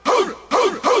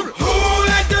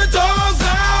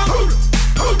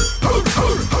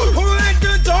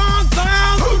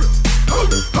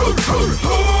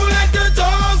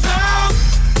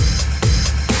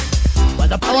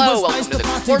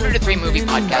Quarter to Three movie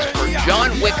podcast for John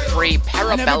Wick 3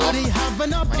 Parabellum.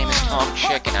 My name is Tom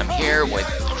Chick, and I'm here with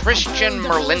Christian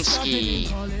Merlinski.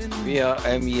 Yeah,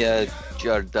 I'm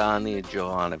Jordani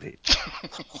Jovanovic.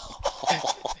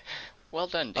 Well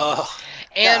done, Dave.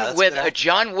 And with a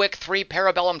John Wick 3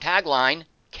 Parabellum tagline,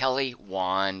 Kelly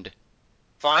Wand.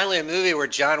 Finally, a movie where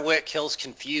John Wick kills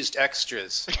confused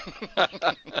extras. Kelly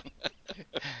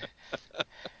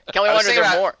Wand, is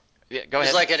there more? Yeah, go ahead.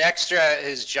 It's like an extra,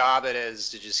 his job it is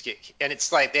to just get, and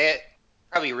it's like they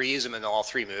probably reuse him in all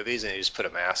three movies, and they just put a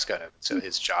mask on him, so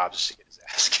his job is to get his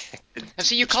ass kicked. And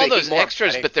see, you call those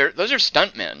extras, but those are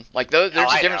stuntmen. Like there's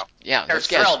a difference. Yeah, they're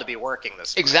thrilled to be working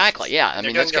this. Exactly. Yeah,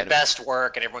 they're doing their best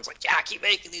work, and everyone's like, "Yeah, keep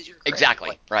making these." You're great. Exactly.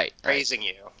 Like, right. Praising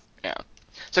you. Yeah.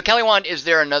 So Kelly Wand, is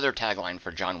there another tagline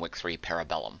for John Wick 3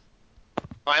 Parabellum?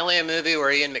 Finally, a movie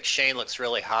where Ian McShane looks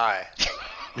really high.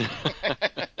 I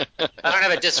don't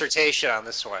have a dissertation on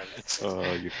this one.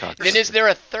 Oh, you cocksucker. Then is there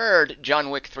a third John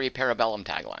Wick 3 Parabellum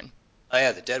tagline? Oh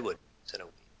yeah, the Deadwood.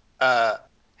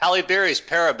 Halle Berry's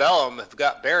Parabellum have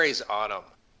got berries on them.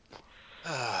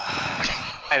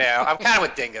 I know. I'm kind of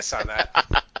with Dingus on that. I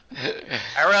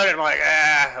wrote it. I'm like,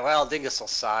 well, Dingus will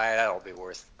sigh. That'll be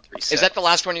worth 3 cents. Is that the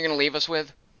last one you're going to leave us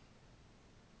with?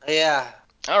 Yeah.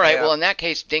 All right. Yeah. Well, in that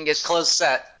case, Dingus. Close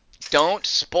set. Don't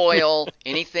spoil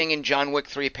anything in John Wick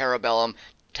 3 Parabellum.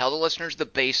 Tell the listeners the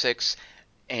basics,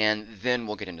 and then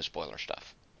we'll get into spoiler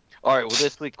stuff. All right. Well,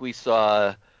 this week we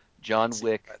saw John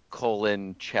Wick :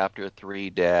 Chapter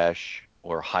 3 -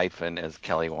 or hyphen, as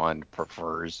Kelly Wand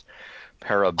prefers,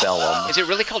 Parabellum. Is it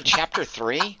really called Chapter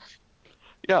 3?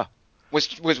 Yeah. Was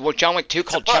John Wick 2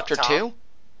 called Chapter 2?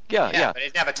 Yeah. But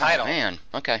it didn't have a title. Oh, man.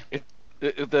 Okay.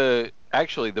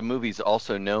 Actually, the movie's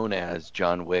also known as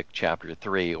John Wick Chapter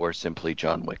 3 or simply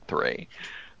John Wick 3.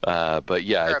 But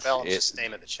yeah, Parabellum's just the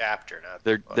name of the chapter.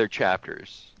 They're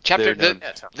chapters.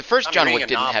 The first John Wick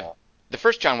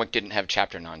didn't have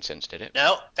chapter nonsense, did it?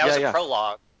 No, that was a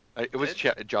prologue. It was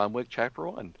John Wick Chapter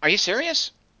 1. Are you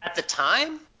serious? At the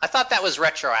time, I thought that was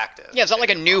retroactive. Yeah, is that like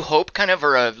a New Hope kind of,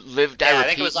 or a Live Die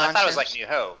Repeat? I thought it was like New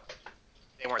Hope.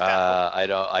 They weren't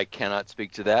that. I cannot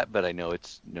speak to that, but I know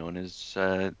it's known as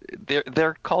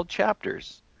they're called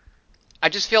chapters. I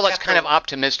just feel that's kind of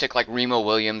optimistic, like Remo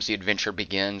Williams' The Adventure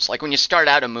Begins. Like when you start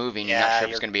out a movie and you're not sure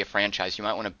if it's going to be a franchise, you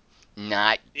might want to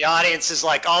not. The audience is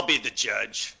like, I'll be the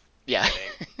judge. Yeah.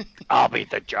 I'll be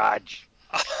the judge.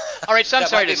 All right, so I'm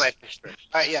sorry to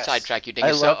yes. sidetrack you,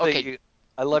 Dingus.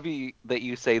 I love that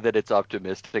you say that it's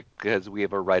optimistic, because we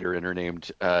have a writer in her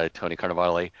named Tony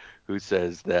Carnevale who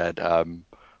says that,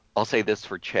 I'll say this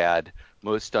for Chad,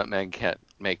 most stuntmen can't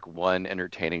make one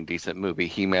entertaining, decent movie.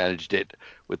 He managed it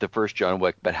with the first John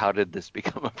Wick, but how did this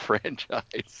become a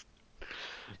franchise?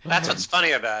 That's what's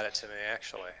funny about it to me,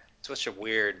 actually. It's such a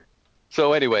weird...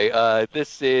 So anyway,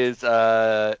 this is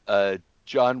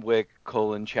John Wick :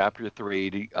 Chapter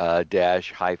 3 -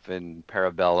 hyphen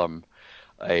Parabellum,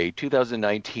 a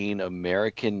 2019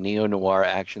 American neo-noir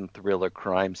action thriller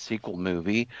crime sequel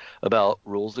movie about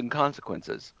rules and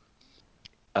consequences.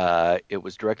 It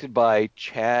was directed by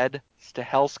Chad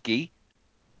Stahelski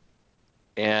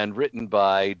and written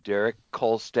by Derek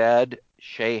Kolstad,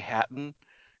 Shay Hatton,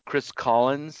 Chris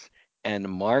Collins, and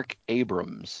Mark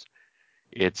Abrams.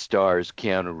 It stars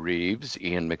Keanu Reeves,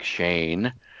 Ian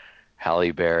McShane,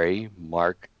 Halle Berry,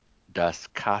 Mark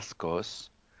Dacascos,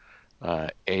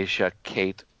 Aisha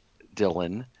Kate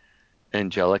Dillon,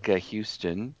 Angelica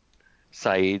Houston,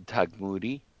 Saeed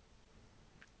Tagmoudi,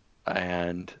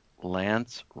 and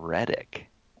Lance Reddick.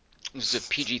 This is a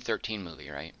PG-13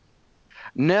 movie, right?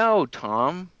 No,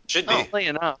 Tom. Should be. Oddly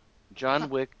enough, John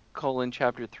Wick :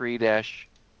 Chapter 3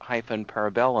 - hyphen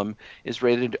Parabellum is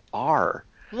rated R.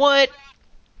 What?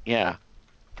 Yeah,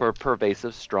 for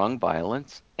pervasive, strong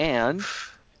violence and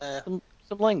some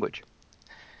language.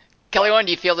 Kelly Wand,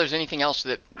 do you feel there's anything else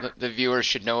that the viewers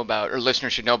should know about, or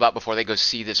listeners should know about, before they go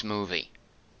see this movie?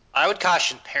 I would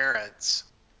caution parents.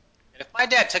 And if my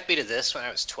dad took me to this when I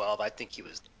was 12, I think he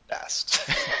was the best.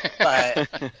 But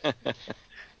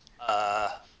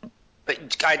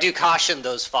I do caution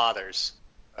those fathers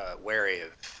wary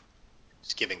of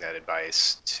just giving that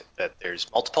advice, that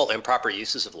there's multiple improper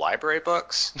uses of library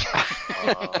books.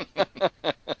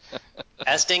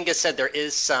 As Dingus said, there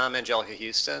is some Angelica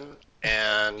Houston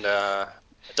and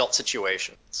adult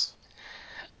situations.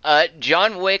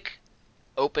 John Wick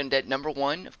opened at number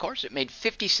 1, of course. It made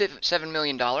 $57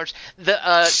 million.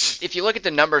 If you look at the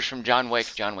numbers from John Wick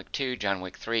 2, John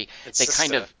Wick 3, they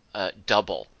kind of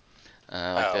double.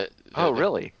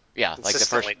 Really? Yeah, like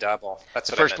Consistently double. That's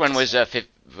the what I first meant one to say.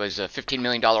 was a $15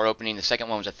 million opening. The second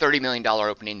one was a $30 million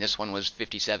opening. This one was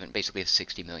 57, basically a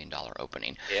 $60 million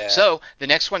opening. Yeah. So the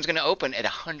next one's going to open at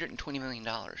 $120 million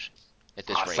at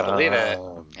this rate. Believe it.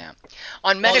 Yeah.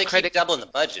 On Well, they keep Metacritic, doubling the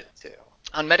budget too.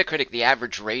 on Metacritic, the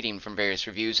average rating from various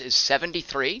reviews is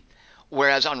 73,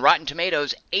 whereas on Rotten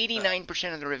Tomatoes,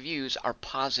 89% of the reviews are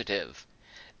positive.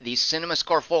 The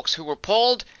CinemaScore folks who were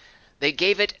polled, they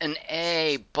gave it an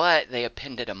A, but they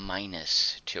appended a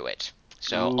minus to it.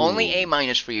 So only A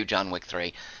minus for you, John Wick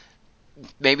 3.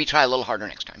 Maybe try a little harder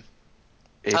next time.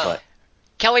 A but.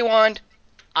 Kelly Wand,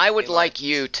 I would A like minus.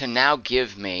 you to now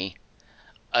give me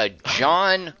a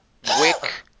John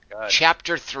Wick God.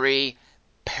 Chapter 3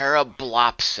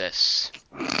 Parablopsis.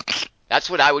 That's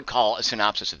what I would call a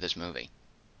synopsis of this movie.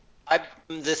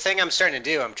 The thing I'm starting to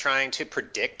do, I'm trying to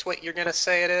predict what you're going to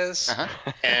say it is,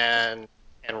 Uh-huh. and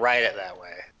write it that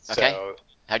way. Okay. So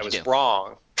How'd I you was do?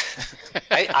 wrong.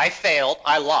 I failed.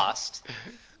 I lost.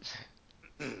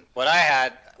 What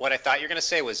I thought you were going to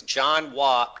say was John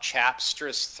Walk,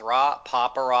 Chapstris Throp,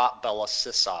 Paparot,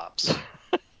 Bellacisops.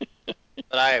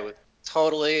 But I would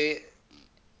totally.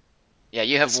 Yeah,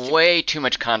 you have way too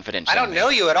much confidence I in don't me. know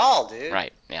you at all, dude.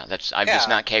 Right. Yeah, I'm just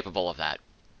not capable of that.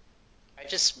 I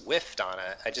just whiffed on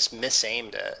it. I just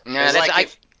misaimed it. Nah, It was that's- like a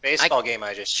baseball game.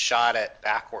 I just shot it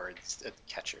backwards at the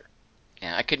catcher.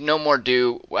 Yeah, I could no more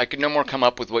come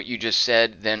up with what you just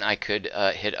said than I could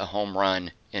hit a home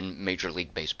run in Major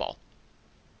League Baseball.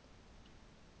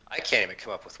 I can't even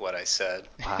come up with what I said.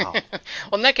 Wow.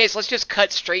 Well, in that case, let's just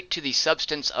cut straight to the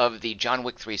substance of the John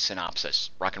Wick 3 synopsis.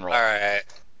 Rock and roll. All right.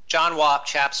 John Wop,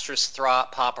 Chapstris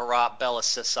Throp, Paparot,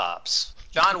 Bellacisops.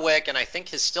 John Wick and I think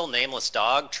his still nameless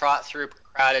dog trot through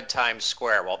crowded Times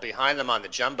Square while behind them on the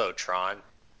Jumbotron.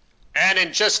 And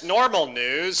in just normal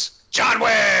news, John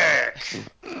Wick!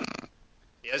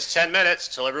 He has 10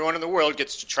 minutes till everyone in the world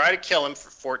gets to try to kill him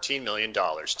for $14 million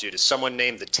due to someone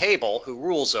named the Table who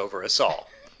rules over us all.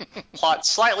 Plot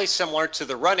slightly similar to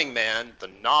The Running Man, the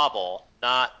novel,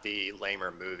 not the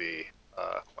lamer movie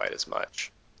quite as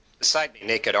much. Beside me,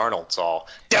 Naked Arnold's all,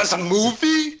 there's a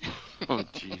movie? Oh,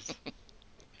 jeez.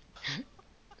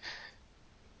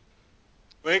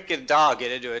 Wick and dog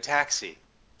get into a taxi.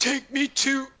 Take me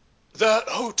to that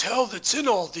hotel that's in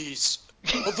all these.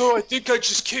 Although I think I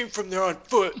just came from there on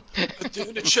foot at the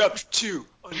end of chapter 2,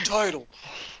 untitled.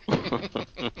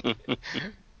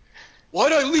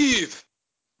 Why'd I leave?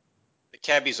 The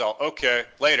cabbie's all, okay,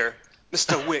 later.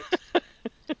 Mr. Wick.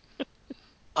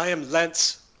 I am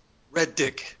Lance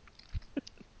Reddick.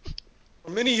 For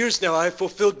many years now, I have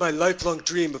fulfilled my lifelong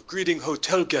dream of greeting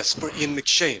hotel guests for Ian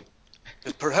McShane.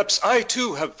 And perhaps I,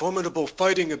 too, have formidable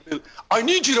fighting ability. I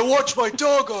need you to watch my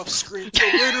dog off screen till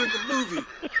later in the movie.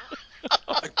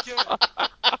 Again,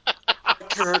 my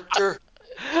character.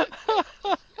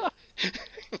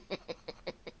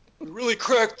 We really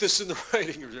cracked this in the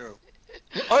writing room.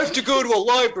 I have to go to a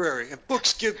library, and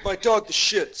books give my dog the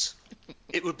shits.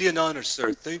 It would be an honor,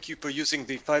 sir. Thank you for using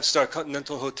the 5-star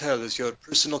Continental Hotel as your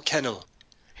personal kennel.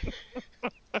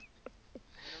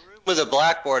 With a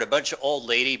blackboard, a bunch of old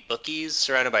lady bookies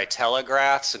surrounded by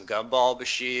telegraphs and gumball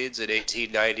machines and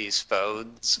 1890s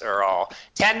phones are all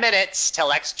 10 minutes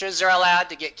till extras are allowed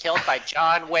to get killed by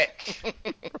John Wick.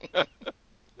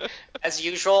 As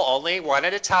usual, only one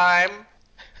at a time.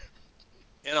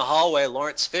 In a hallway,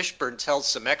 Lawrence Fishburne tells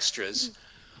some extras,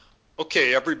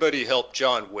 okay, everybody help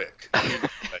John Wick. Help him.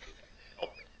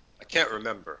 I can't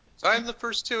remember. Was I in the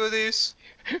first two of these?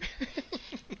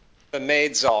 The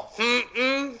maid's all,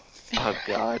 Oh,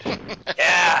 God.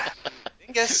 yeah,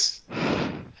 Dingus.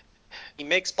 He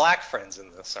makes black friends in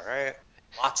this, all right?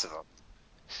 Lots of them.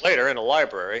 Later, in a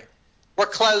library. We're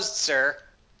closed, sir.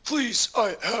 Please,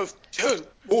 I have 10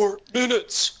 more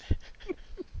minutes.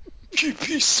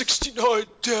 PP 69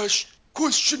 dash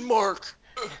question mark.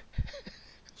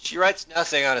 She writes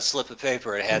nothing on a slip of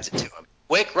paper and hands it to him.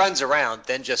 Wick runs around,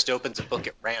 then just opens a book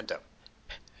at random.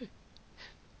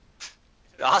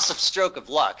 An awesome stroke of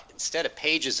luck, instead of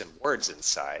pages and words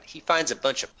inside, he finds a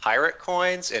bunch of pirate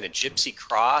coins and a gypsy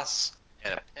cross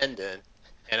and a pendant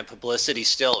and a publicity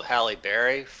still of Halle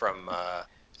Berry from a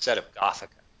set of Gothica.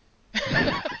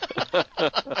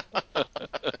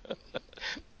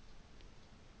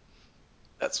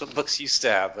 That's what books used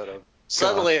to have in them.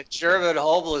 Suddenly, a German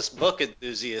homeless book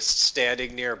enthusiast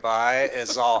standing nearby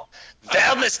is all,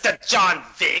 well, Mr. John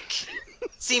Wick,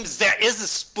 seems there is a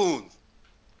spoon.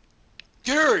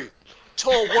 Gary,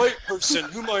 tall white person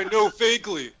whom I know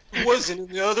vaguely, who wasn't in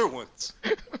the other ones.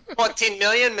 14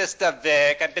 million, Mr.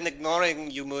 Vic. I've been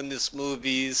ignoring you in these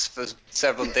movies for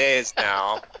several days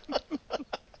now.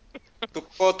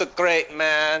 Fought a great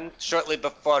man shortly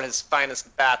before his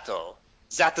finest battle.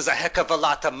 That is a heck of a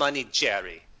lot of money,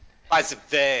 Jerry. By the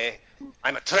way,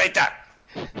 I'm a traitor.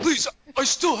 Please, I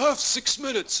still have 6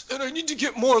 minutes, and I need to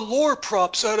get more lore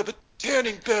props out of a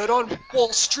tanning bed on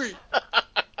Wall Street.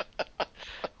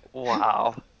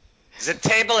 Wow. The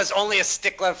table is only a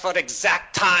stickler for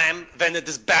exact time when it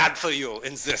is bad for you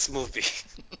in this movie.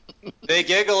 They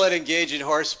giggle and engage in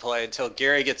horseplay until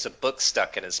Gary gets a book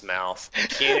stuck in his mouth.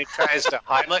 Keanu tries to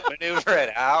Heimlich maneuver it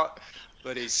out,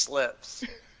 but he slips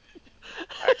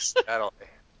accidentally.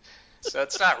 So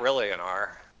it's not really an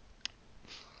R.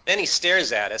 Then he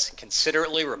stares at us and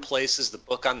considerately replaces the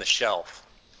book on the shelf.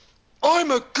 I'm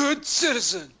a good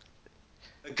citizen.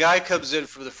 A guy comes in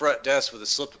from the front desk with a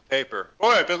slip of paper.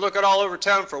 Boy, I've been looking all over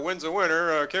town for Winds of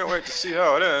Winter. Can't wait to see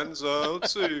how it ends.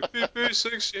 Let's see.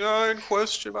 PP69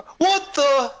 question mark. What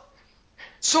the?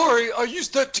 Sorry, I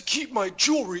used that to keep my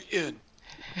jewelry in.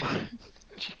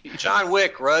 John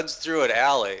Wick runs through an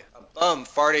alley. A bum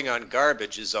farting on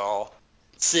garbage is all.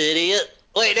 Idiot.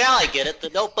 Wait, now I get it.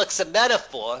 The notebook's a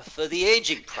metaphor for the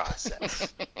aging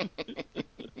process.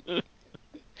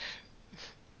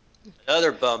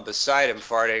 Another bum beside him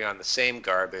farting on the same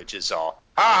garbage is all.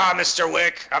 Ah, Mr.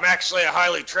 Wick, I'm actually a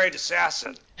highly trained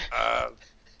assassin.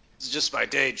 This is just my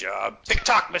day job.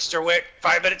 Tick-tock, Mr. Wick.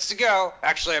 5 minutes to go.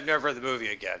 Actually, I'm never in the movie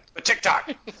again. But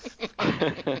tick-tock.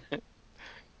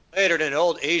 Later in an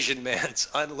old Asian man's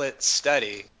unlit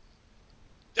study.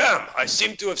 Damn, I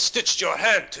seem to have stitched your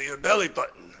hand to your belly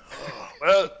button.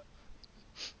 Oh,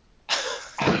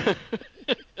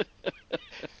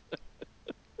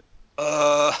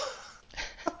 well.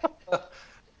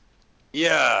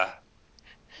 Yeah.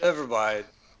 Never mind.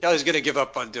 I was going to give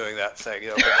up on doing that thing.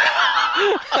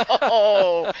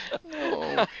 Oh,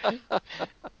 no.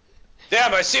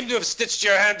 Damn, I seem to have stitched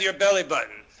your hand to your belly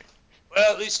button.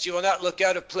 Well, at least you will not look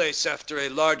out of place after a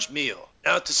large meal.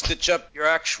 Now to stitch up your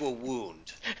actual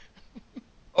wound.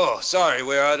 Oh, sorry,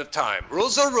 we're out of time.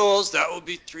 Rules are rules. That will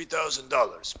be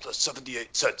 $3,000 plus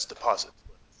 78 cents deposit.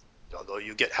 Although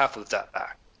you get half of that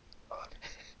back.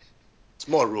 It's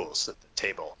more rules that the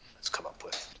table has come up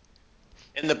with.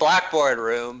 In the blackboard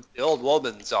room, the old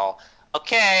woman's all,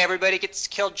 okay, everybody gets to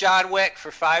kill John Wick for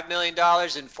 $5 million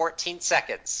in 14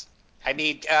 seconds. I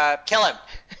mean, kill him.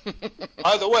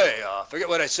 By the way, forget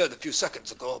what I said a few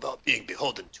seconds ago about being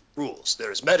beholden to rules.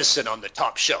 There is medicine on the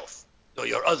top shelf. No,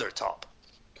 your other top.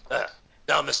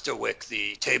 Now, Mr. Wick,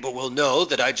 the table will know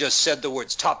that I just said the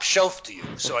words top shelf to you,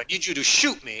 so I need you to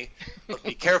shoot me, but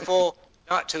be careful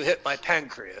not to hit my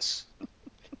pancreas.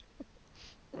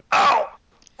 Ow!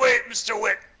 Wait, Mr.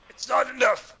 Wick, it's not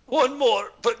enough. One more,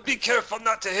 but be careful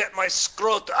not to hit my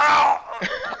scrotum. Ow!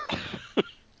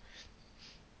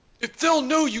 If they'll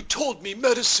know you told me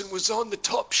medicine was on the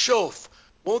top shelf,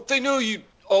 won't they know you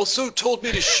also told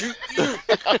me to shoot you?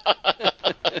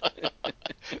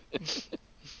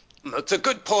 That's a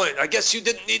good point. I guess you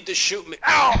didn't need to shoot me.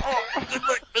 Ow! Oh, good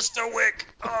luck, Mr. Wick.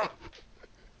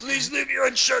 Please leave your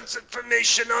insurance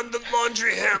information on the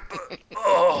laundry hamper.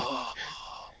 Oh.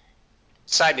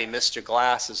 Beside me, Mr.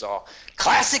 Glass is all,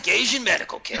 classic Asian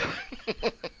medical care.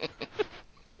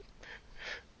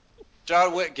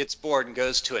 John Wick gets bored and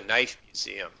goes to a knife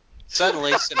museum.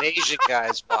 Suddenly, some Asian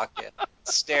guys walk in,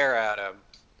 stare at him.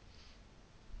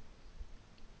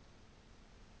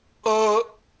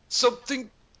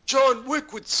 Something John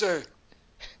Wick would say.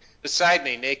 Beside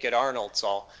me, Naked Arnold's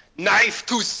all, knife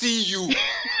to see you.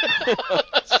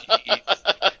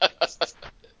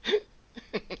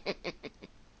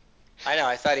 I know,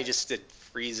 I thought he just did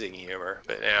freezing humor,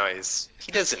 but now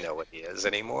he doesn't know what he is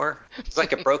anymore. He's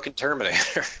like a broken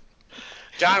Terminator.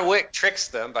 John Wick tricks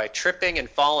them by tripping and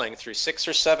falling through 6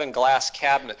 or 7 glass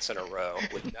cabinets in a row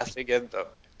with nothing in them.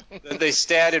 Then they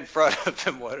stand in front of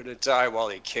him one at a time while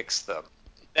he kicks them.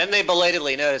 Then they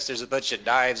belatedly notice there's a bunch of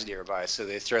knives nearby, so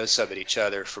they throw some at each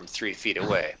other from 3 feet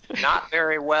away. Not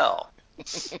very well.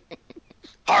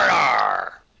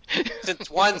 Har-har! Since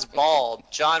one's bald,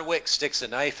 John Wick sticks a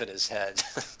knife in his head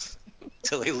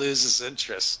till he loses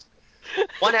interest.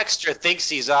 One extra thinks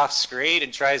he's off screen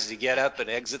and tries to get up and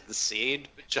exit the scene,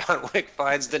 but John Wick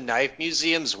finds the knife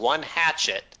museum's one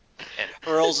hatchet and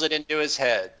hurls it into his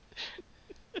head.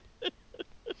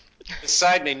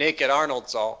 Beside me, Naked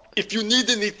Arnold's all, if you need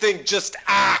anything, just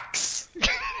axe!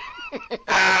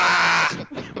 Ah!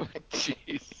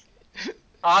 Jeez.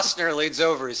 Ostner leans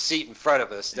over his seat in front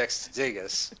of us, next to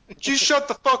Dingus. Would you shut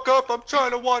the fuck up? I'm trying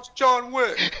to watch John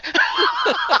Wick.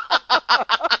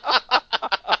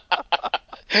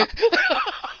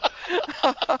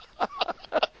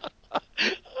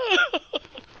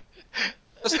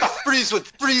 Mr. Freeze would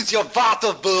freeze your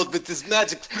water bird with his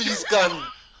magic freeze gun.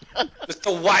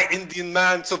 Mr. White Indian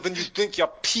man, so when you drink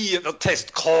your pee, it'll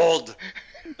taste cold.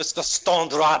 Mr.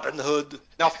 Stoned Robin Hood.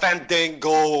 Now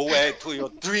fandango away to your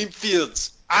dream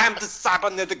fields. I am the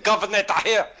cybernetic governor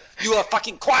here. You are a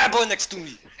fucking choir boy next to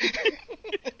me.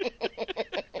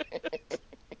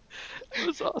 That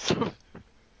was awesome.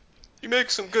 You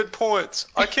make some good points.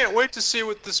 I can't wait to see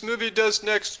what this movie does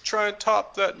next to try and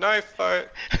top that knife fight.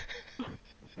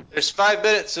 There's 5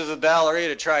 minutes of a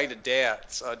ballerina trying to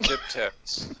dance on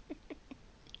tiptoes.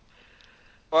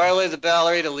 Finally, the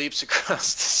ballerina leaps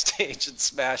across the stage and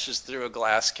smashes through a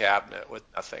glass cabinet with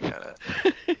nothing in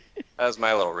it. That was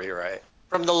my little rewrite.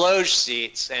 From the loge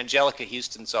seats, Angelica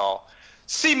Houston's all,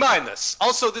 C-.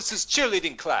 Also, this is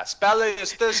cheerleading class. Ballet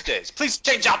is Thursdays. Please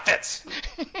change outfits.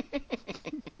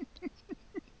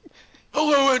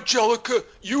 Hello, Angelica.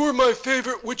 You were my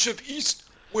favorite witch of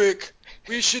Eastwick.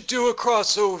 We should do a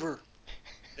crossover.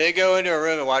 They go into a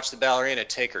room and watch the ballerina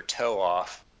take her toe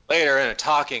off. Later, in a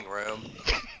talking room,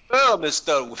 well,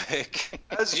 Mr. Wick,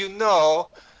 as you know,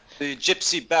 the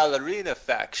gypsy ballerina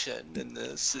faction in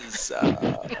this is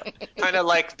kind of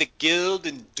like the guild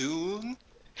in Dune.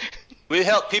 We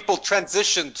help people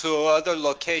transition to other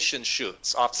location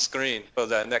shoots off screen for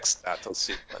the next battle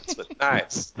sequence with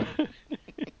knives.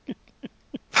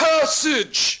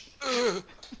 Passage! The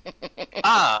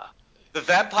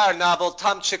vampire novel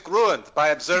Tom Chick ruined by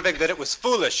observing that it was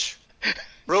foolish.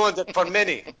 Ruined it for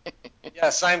many.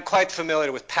 Yes, I am quite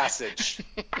familiar with Passage.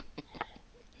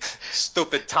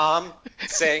 Stupid Tom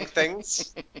saying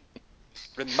things,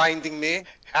 reminding me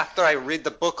after I read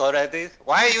the book already.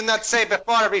 Why you not say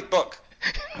before I read book?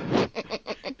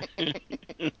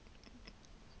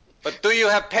 But do you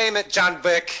have payment, John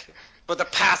Wick, for the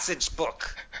Passage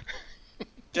book?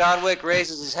 John Wick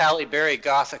raises his Halle Berry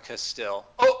Gothica still.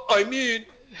 Oh, I mean...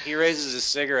 He raises his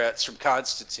cigarettes from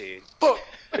Constantine. But,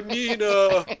 I mean,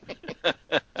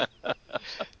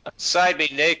 Side me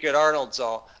naked, Arnold's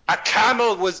all, a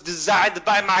camel was designed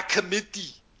by my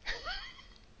committee.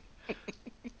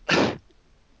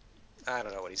 I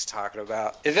don't know what he's talking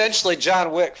about. Eventually,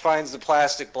 John Wick finds the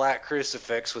plastic black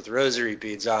crucifix with rosary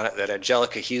beads on it that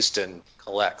Angelica Houston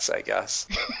collects, I guess.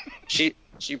 She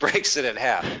breaks it in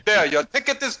half. There, your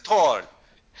ticket is torn.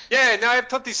 Yeah, now I have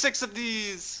 26 of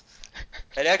these.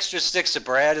 An extra sticks of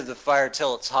brand in the fire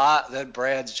till it's hot, then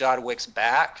brands John Wick's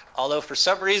back. Although for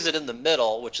some reason in the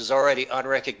middle, which is already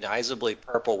unrecognizably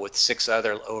purple with 6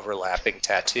 other overlapping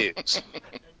tattoos.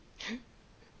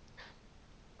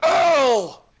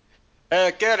 Oh!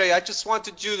 Gary, I just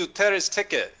wanted you to tear his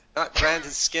ticket, not brand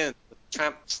his skin with a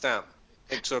tramp stamp.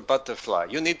 Eggs or butterfly.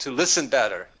 You need to listen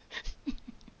better.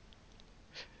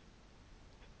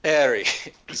 Barry.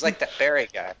 He's like that Barry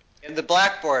guy. In the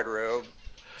blackboard room,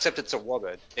 except it's a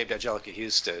woman named Angelica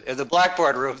Houston. In the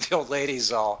blackboard room, the old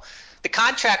lady's all, the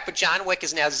contract for John Wick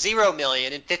is now 0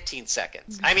 million in 15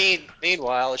 seconds. I mean,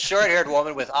 meanwhile, a short-haired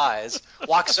woman with eyes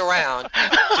walks around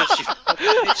till she...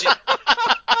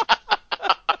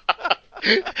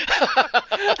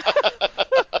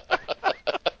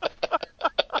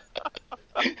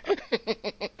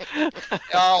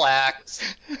 All acts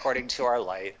according to our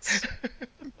lights.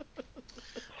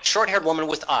 Short-haired woman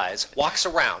with eyes walks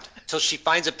around till she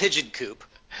finds a pigeon coop,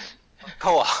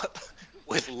 co-op,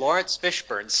 with Lawrence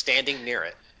Fishburne standing near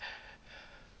it.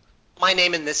 My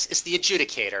name in this is the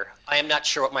Adjudicator. I am not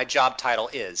sure what my job title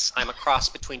is. I'm a cross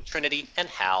between Trinity and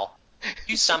Hal.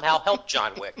 You somehow helped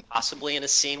John Wick, possibly in a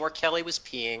scene where Kelly was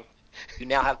peeing. You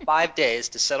now have 5 days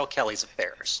to settle Kelly's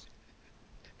affairs.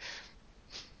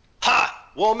 Ha!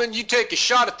 Woman, you take a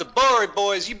shot at the Bowery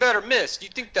boys, you better miss. Do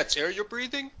you think that's air you're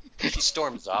breathing? She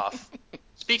storms off.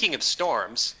 Speaking of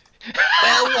storms,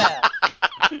 well.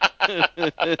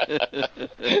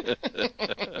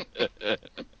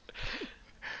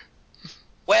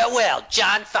 Well,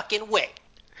 John fucking Wick.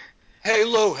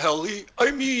 Hello, Helly.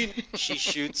 I mean... She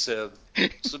shoots him.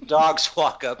 Some dogs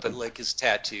walk up and lick his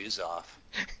tattoos off.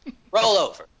 Roll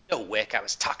over. No, Wick, I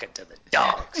was talking to the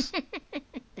dogs.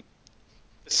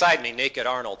 Beside me, naked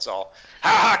Arnold's all, ha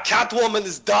ha, Catwoman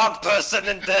is dog person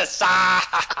in this, ah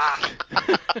ha ha.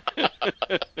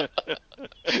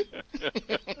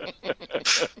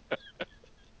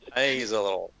 I think he's a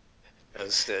little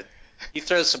roasted. He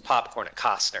throws some popcorn at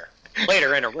Costner.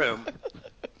 Later in a room,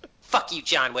 fuck you,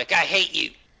 John Wick, I hate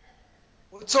you.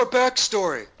 What's our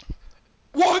backstory?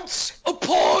 Once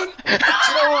upon a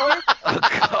time. Oh,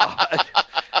 God.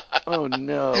 Oh,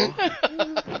 no.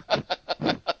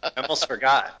 I almost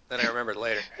forgot. Then I remembered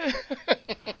later.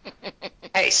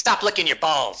 Hey, stop licking your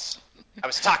balls. I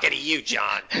was talking to you,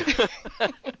 John.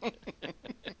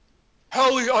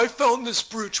 Hallie, I found this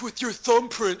brooch with your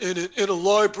thumbprint in it in a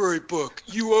library book.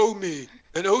 You owe me.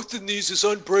 An oath in these is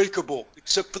unbreakable,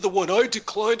 except for the one I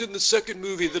declined in the second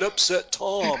movie that upset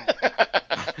Tom.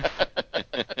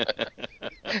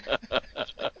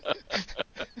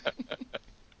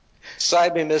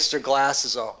 Side me, Mr. Glass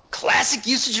is all classic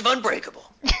usage of unbreakable.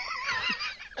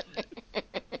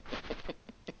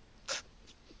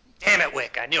 Damn it,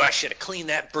 Wick. I knew I should have cleaned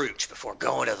that brooch before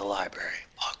going to the library.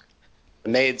 Look. The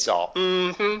maid's all, Oh,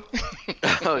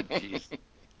 jeez.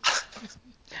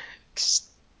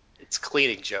 It's a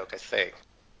cleaning joke, I think.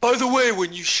 By the way,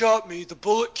 when you shot me, the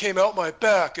bullet came out my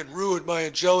back and ruined my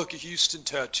Angelica Houston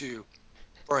tattoo.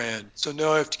 Brand. So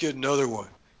now I have to get another one.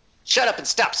 Shut up and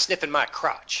stop sniffing my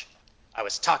crotch. I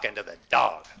was talking to the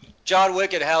dog. John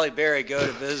Wick and Halle Berry go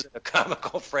to visit a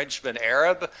comical Frenchman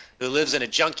Arab who lives in a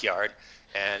junkyard,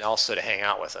 and also to hang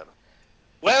out with him.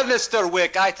 Well, Mr.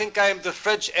 Wick, I think I am the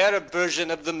French Arab version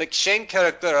of the McShane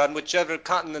character on whichever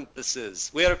continent this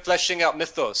is. We are fleshing out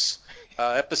mythos,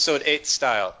 episode 8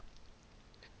 style.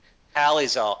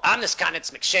 Hallie's all, I'm this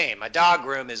continent's McShane. My dog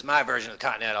room is my version of the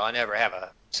Continental. I never have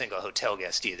a single hotel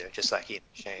guest either, just like he and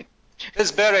McShane.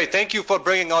 Miss Berry, thank you for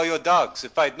bringing all your dogs.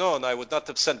 If I'd known, I would not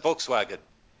have sent Volkswagen.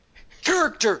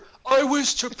 Character, I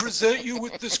wish to present you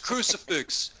with this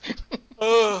crucifix.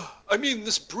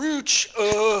 This brooch,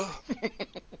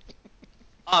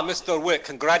 Mr. Wick,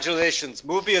 congratulations.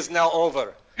 Movie is now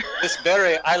over. Miss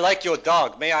Berry, I like your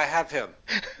dog. May I have him?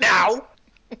 Now?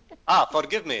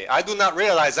 Forgive me. I do not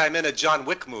realize I'm in a John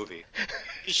Wick movie.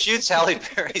 He shoots Halle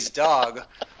Berry's dog.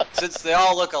 Since they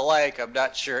all look alike, I'm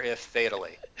not sure if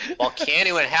fatally. While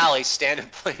Keanu and Halle stand in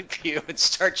plain view and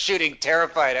start shooting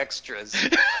terrified extras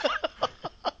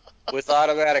with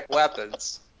automatic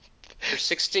weapons. Their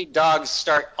 16 dogs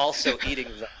start also eating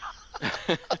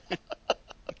them.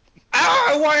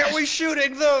 Why are we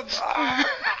shooting them?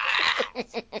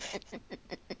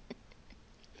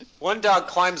 One dog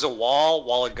climbs a wall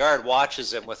while a guard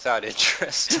watches him without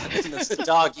interest. And the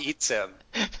dog eats him.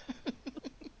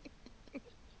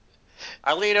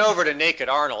 I lean over to Naked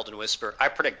Arnold and whisper, I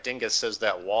predict Dingus says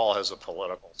that wall has a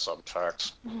political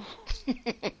subtext.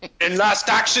 In Last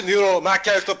Action Hero, my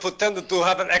character pretended to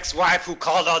have an ex-wife who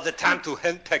called all the time to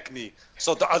henpeck me,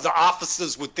 so the other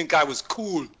officers would think I was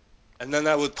cool. And then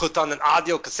I would put on an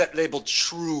audio cassette labeled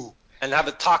Shrew and have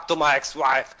it talk to my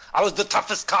ex-wife. I was the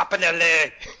toughest cop in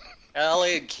L.A.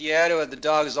 Ellie and Keanu and the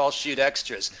dogs all shoot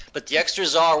extras, but the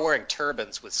extras all are wearing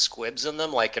turbans with squibs in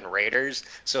them, like in Raiders,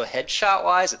 so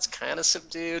headshot-wise, it's kind of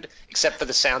subdued, except for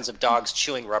the sounds of dogs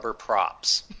chewing rubber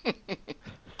props.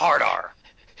 Hard R.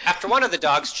 After one of the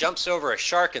dogs jumps over a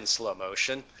shark in slow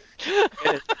motion,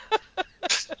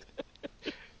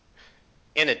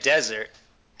 in a desert,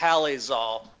 Hallie's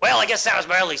all, well, I guess that was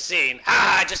my only scene.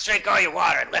 I just drank all your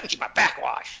water and left you my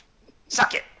backwash.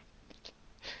 Suck it.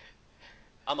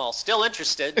 I'm all still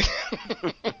interested.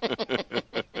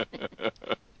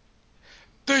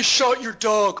 They shot your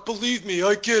dog. Believe me,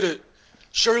 I get it.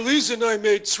 Charlize and I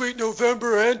made Sweet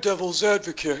November and Devil's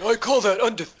Advocate. I call that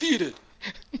undefeated.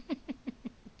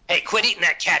 Hey, quit eating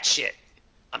that cat shit.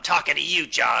 I'm talking to you,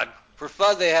 John. For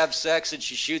fun, they have sex and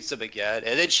she shoots him again,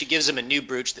 and then she gives him a new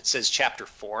brooch that says Chapter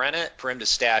 4 in it for him to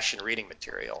stash in reading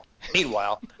material.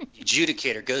 Meanwhile, the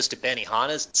adjudicator goes to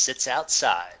Benihana's and sits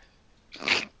outside.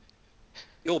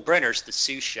 Yul Brynner's the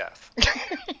sous chef.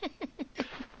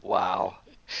 Wow.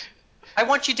 I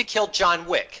want you to kill John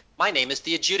Wick. My name is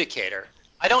the adjudicator.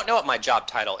 I don't know what my job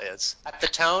title is. At the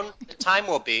tone, the time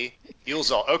will be.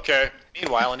 Yul's all, okay.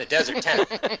 Meanwhile, in a desert tent.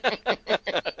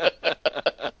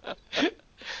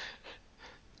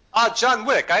 John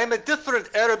Wick, I am a different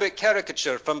Arabic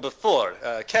caricature from before.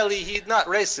 Kelly, he's not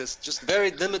racist, just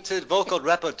very limited vocal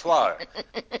repertoire.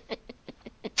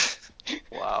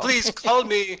 Wow. Please call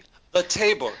me the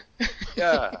table.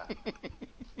 Yeah.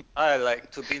 I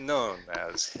like to be known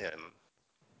as him.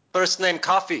 First name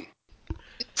Coffee.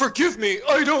 Forgive me,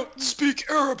 I don't speak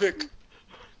Arabic.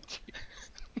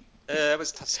 I was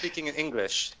speaking in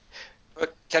English.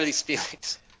 Hurt Kelly's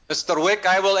feelings. Mr. Wick,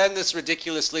 I will end this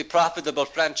ridiculously profitable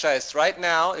franchise right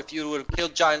now if you will kill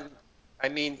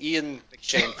Ian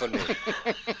McShane for me.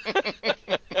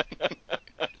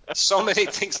 So many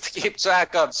things to keep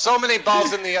track of. So many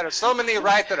balls in the air. So many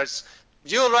writers.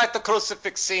 You'll write the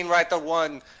crucifix scene, writer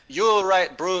 1. You'll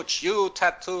write brooch. You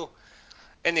tattoo.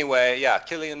 Anyway, yeah,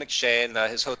 Killian McShane,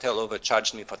 his hotel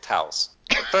overcharged me for towels.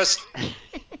 But first,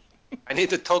 I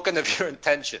need a token of your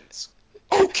intentions.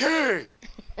 Okay.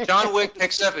 John Wick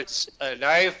picks up his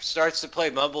knife, starts to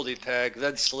play Mumbledy-Peg,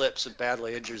 then slips and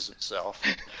badly injures himself.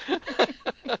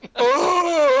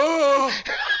 Oh!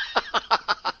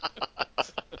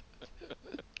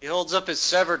 He holds up his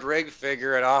severed ring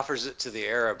finger and offers it to the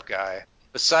Arab guy.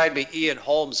 Beside me, Ian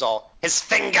Holmes all, his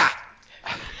finger!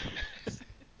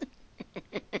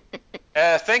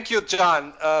 Thank you,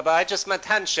 John. But I just meant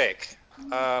handshake.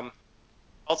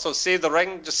 Also, see, the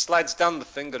ring just slides down the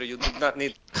finger. You do not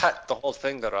need to cut the whole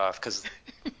finger off because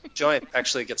the joint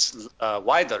actually gets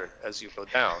wider as you go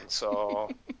down. So,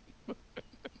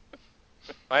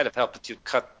 might have helped if you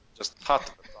cut just part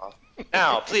of it off.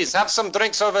 Now, please have some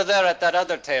drinks over there at that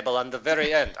other table on the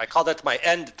very end. I call that my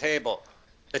end table.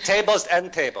 The table's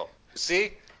end table. You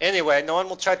see? Anyway, no one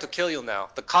will try to kill you now.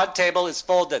 The card table is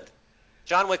folded.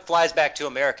 John Wick flies back to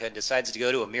America and decides to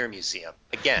go to a mirror museum.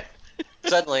 Again.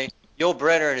 Suddenly, Yul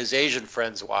Brynner and his Asian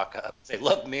friends walk up. They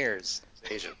love mirrors.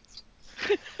 Asians.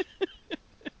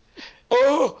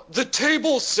 Oh, the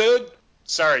table said...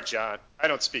 Sorry, John. I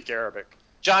don't speak Arabic.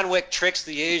 John Wick tricks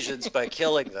the Asians by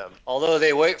killing them, although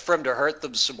they wait for him to hurt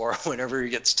them some more whenever he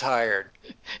gets tired.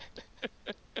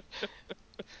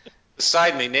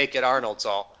 Beside me, Naked Arnold's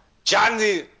all,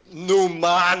 Johnny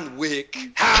Newman Wick.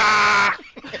 Ha!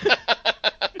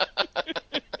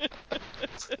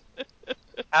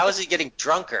 how is he getting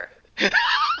drunker?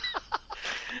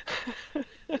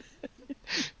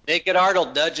 Naked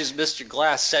Arnold nudges Mr.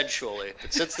 Glass sensually,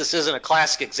 but since this isn't a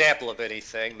classic example of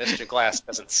anything, Mr. Glass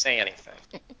doesn't say anything.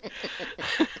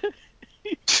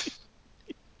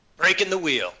 Breaking the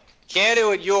wheel.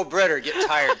 Keanu and Yul Brynner get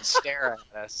tired and stare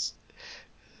at us.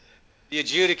 The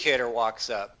adjudicator walks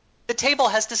up. The table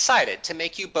has decided to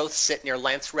make you both sit near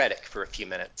Lance Reddick for a few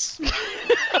minutes.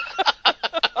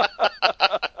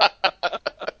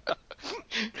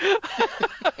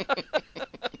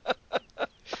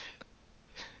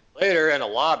 Later in a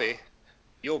lobby,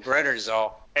 Yul Brynner's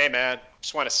all, hey man,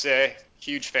 just want to say,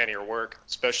 huge fan of your work,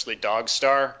 especially Dog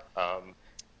Star,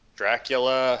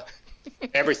 Dracula,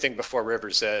 everything before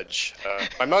River's Edge.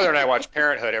 My mother and I watch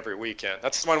Parenthood every weekend.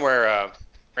 That's the one where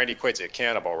Randy Quaid's a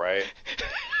cannibal, right?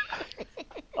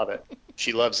 Love it.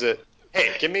 She loves it.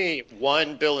 Hey, give me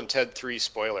one Bill and Ted 3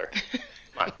 spoiler.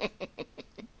 Come on.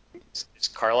 Is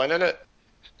Carlin in it?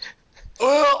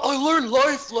 Well, I learned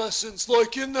life lessons,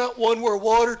 like in that one where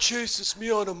water chases me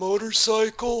on a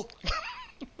motorcycle.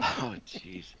 Oh,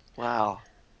 jeez. Wow.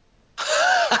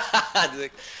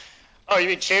 Oh, you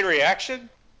mean Chain Reaction?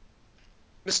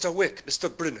 Mr. Wick, Mr.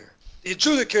 Brynner, the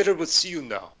adjudicator will see you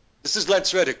now. This is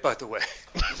Lance Reddick, by the way.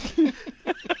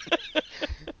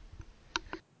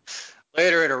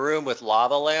 Later in a room with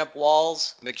lava lamp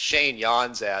walls, McShane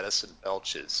yawns at us and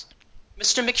belches.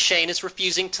 Mr. McShane is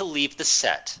refusing to leave the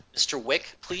set. Mr. Wick,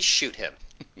 please shoot him.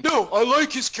 No, I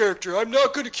like his character. I'm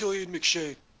not going to kill Ian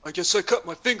McShane. I guess I cut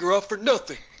my finger off for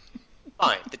nothing.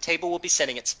 Fine, the table will be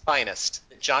sending its finest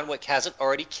that John Wick hasn't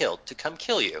already killed to come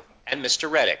kill you, and Mr.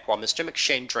 Reddick, while Mr.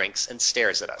 McShane drinks and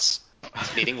stares at us.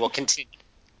 This meeting will continue.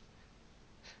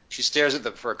 She stares at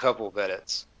them for a couple of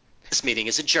minutes. This meeting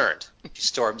is adjourned. She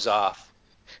storms off.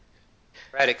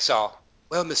 Reddick saw,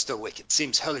 well, Mr. Wick, it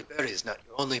seems Halle Berry is not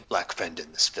your only black friend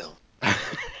in this film.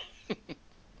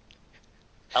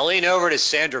 I lean over to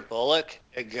Sandra Bullock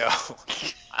and go,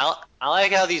 I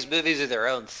like how these movies are their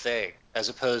own thing, as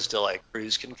opposed to, like,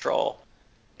 Cruise Control.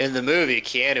 In the movie,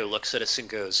 Keanu looks at us and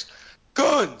goes,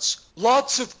 Guns!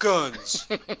 Lots of guns!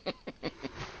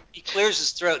 He clears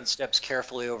his throat and steps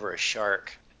carefully over a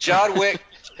shark. John Wick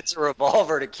gets a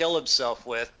revolver to kill himself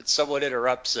with, but someone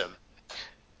interrupts him.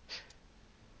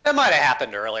 That might have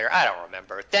happened earlier. I don't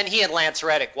remember. Then he and Lance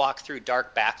Reddick walk through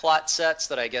dark backlot sets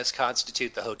that I guess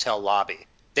constitute the hotel lobby.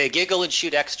 They giggle and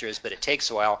shoot extras, but it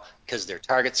takes a while because their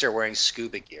targets are wearing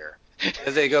scuba gear.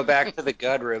 Then they go back to the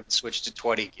gun room and switch to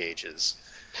 20 gauges.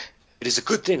 It is a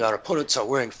good thing our opponents are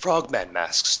wearing frogman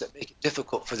masks that make it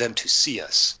difficult for them to see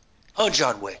us. Oh,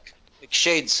 John Wick.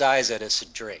 McShane sighs at us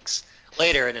and drinks.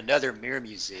 Later, in another mirror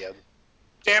museum.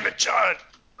 Damn it, John.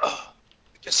 I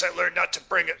guess I learned not to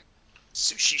bring a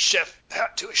sushi chef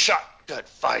hat to a shotgun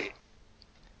fight.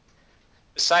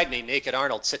 Beside me, Naked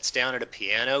Arnold sits down at a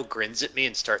piano, grins at me,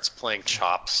 and starts playing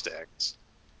chopsticks.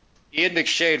 Ian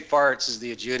McShane farts as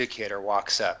the adjudicator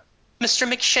walks up.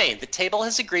 Mr. McShane, the table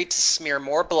has agreed to smear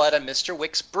more blood on Mr.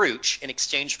 Wick's brooch in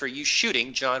exchange for you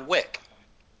shooting John Wick.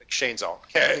 McShane's all,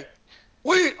 okay.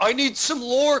 Wait, I need some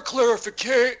lore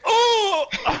clarification. Oh!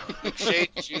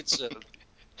 McShane shoots him.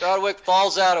 John Wick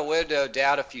falls out a window,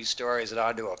 down a few stories, and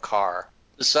onto a car.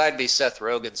 Beside me, Seth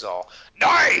Rogen's all,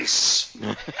 nice!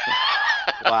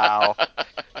 Wow.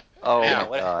 Oh, Yeah,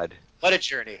 my God. What a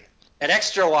journey. An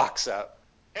extra walks up.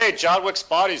 Hey, John Wick's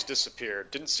body's disappeared.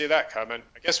 Didn't see that coming.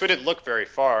 I guess we didn't look very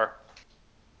far.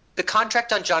 The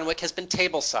contract on John Wick has been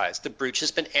table-sized. The brooch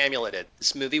has been amuleted.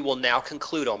 This movie will now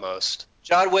conclude almost.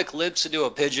 John Wick limps into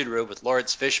a pigeon room with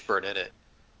Lawrence Fishburne in it.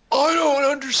 I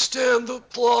don't understand the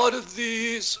plot of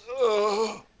these.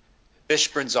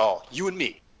 Fishburne's all, you and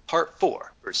me, part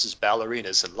 4 versus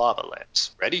ballerinas and lava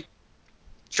lamps. Ready?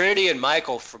 Trinity and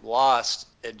Michael from Lost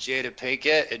and Jada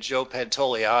Pinkett and Joe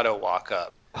Pantoliano walk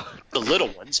up. The little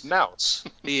one's Mouse.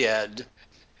 The end.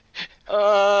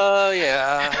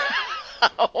 Yeah.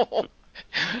 Oh,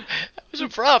 that was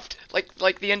abrupt,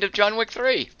 like the end of John Wick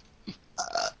 3.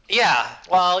 Yeah.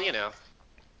 Well,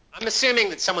 I'm assuming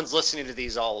that someone's listening to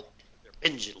these they're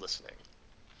binge listening.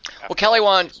 Well, Kelly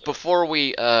Wand, before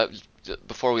we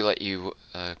let you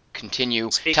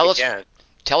continue, Speak tell again.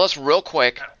 us real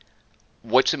quick,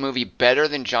 what's a movie better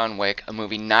than John Wick, a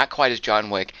movie not quite as John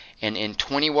Wick, and in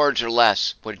 20 words or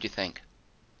less, what did you think?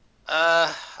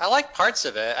 I like parts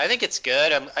of it. I think it's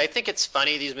good. I think it's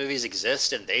funny these movies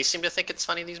exist, and they seem to think it's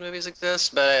funny these movies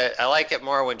exist. But I like it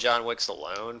more when John Wick's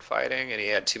alone fighting, and he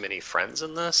had too many friends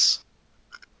in this.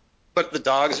 But the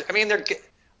dogs, I mean, they're good.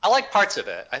 I like parts of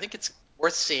it. I think it's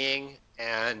worth seeing,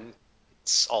 and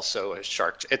it's also a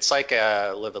shark. It's like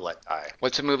a Live and Let Die.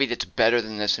 What's a movie that's better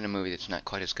than this and a movie that's not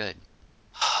quite as good?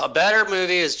 A better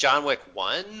movie is John Wick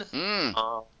 1.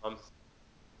 Mm.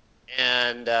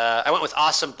 And I went with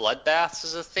Awesome Bloodbaths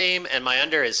as a theme, and my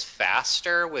under is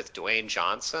Faster with Dwayne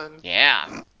Johnson.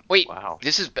 Yeah. Wait, Wow.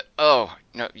 this is... Oh,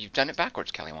 no, you've done it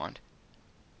backwards, Kelly Wand.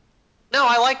 No,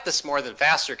 I like this more than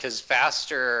Faster because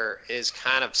Faster is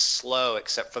kind of slow,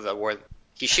 except for where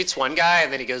he shoots one guy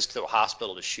and then he goes to the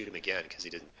hospital to shoot him again because he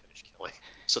didn't finish killing.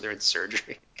 So they're in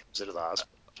surgery. He comes into the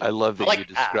hospital. I love that like you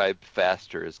that. described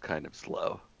Faster as kind of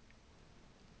slow.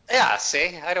 Yeah,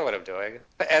 see, I know what I'm doing,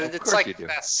 and Of it's course like you do.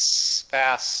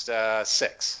 Fast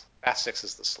Six. Fast Six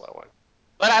is the slow one.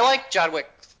 But I like John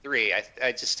Wick 3.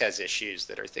 I just has issues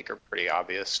that I think are pretty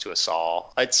obvious to us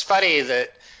all. It's funny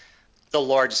that the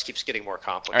lore just keeps getting more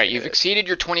complicated. All right, you've exceeded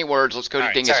your 20 words. Let's go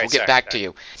to Dingus. We'll get back to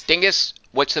you. Dingus,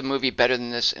 what's a movie better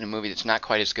than this and a movie that's not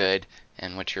quite as good?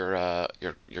 And what's your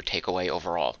takeaway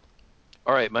overall?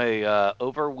 All right, my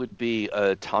over would be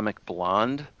Atomic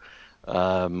Blonde,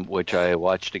 which I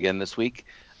watched again this week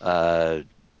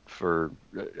for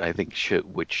I think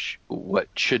what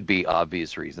should be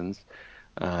obvious reasons,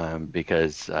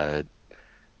 because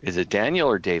is it Daniel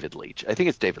or David Leitch? I think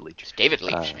it's David Leitch. It's David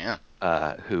Leitch,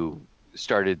 yeah. Who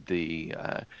started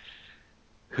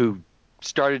who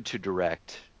started to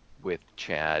direct with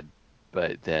Chad,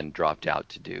 but then dropped out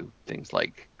to do things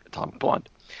like Atomic Blonde.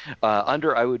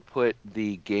 Under, I would put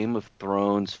the Game of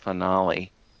Thrones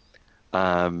finale,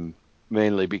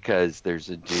 mainly because there's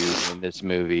a dude in this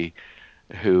movie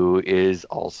who is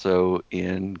also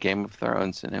in Game of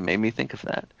Thrones, and it made me think of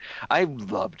that. I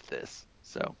loved this,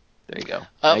 so there you go.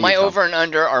 My over and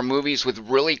under are movies with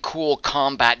really cool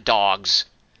combat dogs.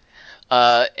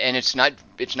 And it's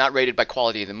not rated by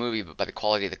quality of the movie, but by the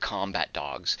quality of the combat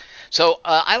dogs. So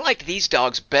I liked these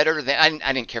dogs better than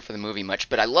I didn't care for the movie much,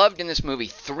 but I loved in this movie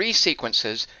 3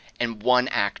 sequences and 1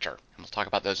 actor. And we'll talk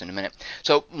about those in a minute.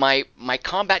 So my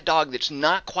combat dog that's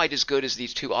not quite as good as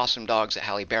these 2 awesome dogs that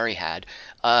Halle Berry had.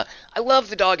 I love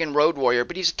the dog in Road Warrior,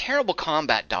 but he's a terrible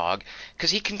combat dog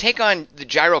because he can take on the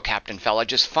Gyro Captain fella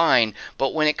just fine,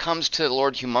 but when it comes to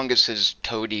Lord Humongous's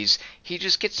toadies, he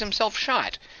just gets himself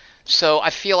shot. So I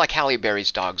feel like Halle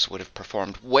Berry's dogs would have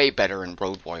performed way better in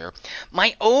Road Warrior.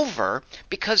 My over,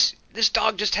 because this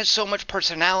dog just has so much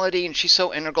personality and she's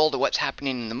so integral to what's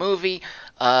happening in the movie,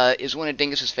 is one of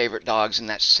Dingus's favorite dogs, and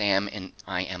that's Sam in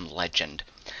I Am Legend.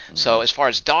 Mm-hmm. So as far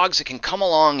as dogs that can come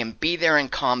along and be there in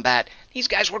combat, these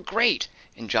guys were great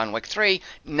in John Wick 3.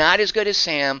 Not as good as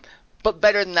Sam, but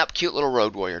better than that cute little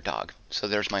Road Warrior dog. So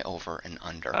there's my over and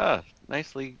under. Ah,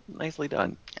 nicely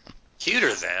done. Yeah.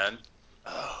 Cuter than.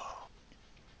 Oh.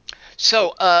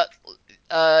 So,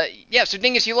 so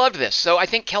Dingus, you loved this. So I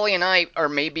think Kelly and I are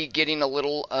maybe getting a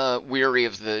little weary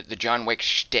of the John Wick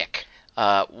shtick.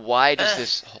 Why does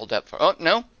this hold up for? Oh,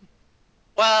 no?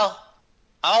 Well,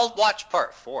 I'll watch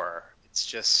part 4. It's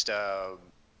just, I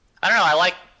don't know. I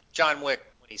like John Wick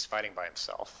when he's fighting by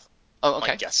himself. Oh,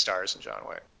 okay. Like guest stars in John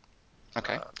Wick.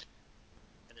 Okay. And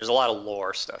there's a lot of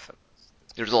lore stuff in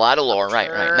this. There's a lot of lore, right.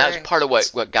 And that's part of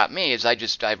what got me is I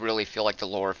really feel like the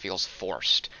lore feels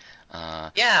forced.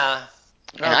 Yeah.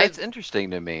 That's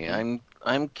interesting to me.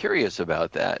 I'm curious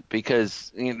about that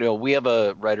because we have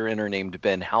a writer-inner named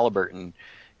Ben Halliburton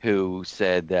who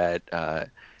said that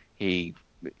he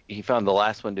found the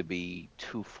last one to be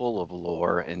too full of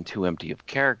lore and too empty of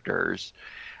characters.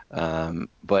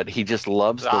 But he just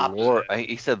loves the lore.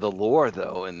 He said the lore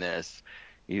though in this,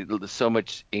 so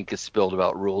much ink is spilled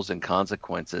about rules and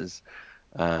consequences,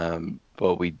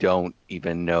 but we don't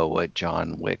even know what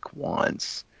John Wick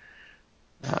wants.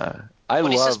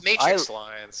 He says Matrix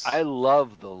lines. I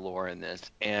love the lore in this,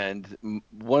 and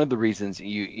one of the reasons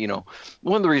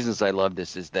one of the reasons I love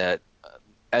this is that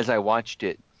as I watched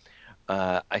it,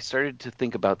 I started to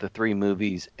think about the three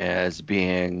movies as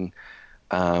being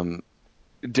um,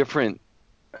 different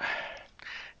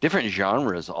different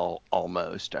genres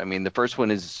almost. I mean, the first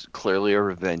one is clearly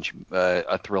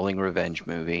a thrilling revenge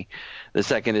movie. The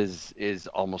second is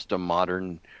almost a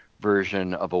modern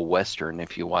version of a western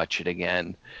if you watch it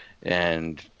again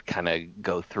and kind of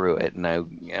go through it. And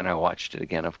I watched it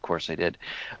again. Of course, I did.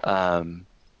 Um,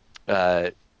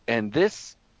 uh, and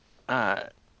uh,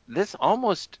 this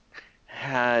almost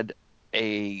had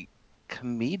a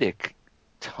comedic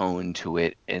tone to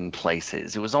it in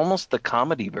places. It was almost the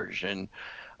comedy version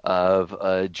of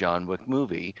a John Wick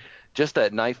movie. Just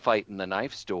that knife fight in the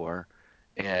knife store,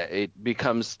 it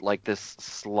becomes like this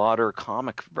slaughter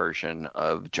comic version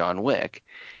of John Wick.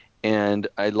 And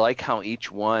I like how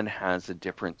each one has a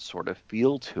different sort of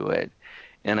feel to it.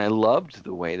 And I loved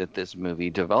the way that this movie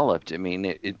developed. I mean,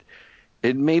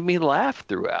 it made me laugh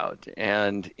throughout,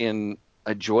 and in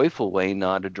a joyful way,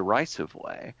 not a derisive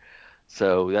way.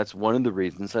 So that's one of the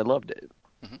reasons I loved it.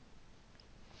 Mhm.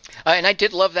 And I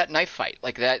did love that knife fight.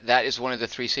 Like that is one of the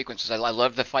three sequences. I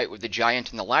loved the fight with the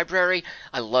giant in the library.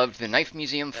 I loved the knife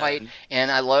museum fight,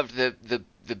 and I loved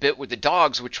the bit with the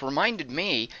dogs, which reminded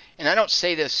me. And I don't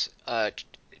say this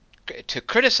to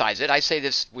criticize it. I say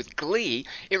this with glee.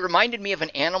 It reminded me of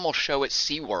an animal show at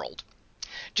SeaWorld.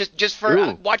 Just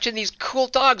for watching these cool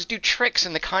dogs do tricks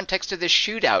in the context of this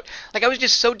shootout. Like I was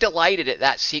just so delighted at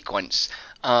that sequence.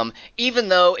 Even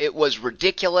though it was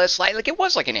ridiculous, like it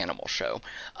was like an animal show.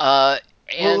 Well,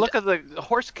 And look at the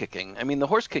horse kicking. I mean, the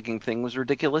horse kicking thing was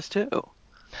ridiculous too.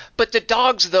 but the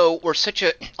dogs though were such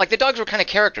a like the dogs were kind of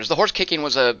characters. The horse kicking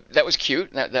was that was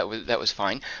cute. That was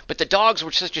fine. But the dogs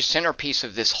were such a centerpiece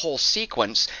of this whole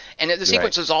sequence, and the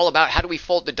sequence was all about how do we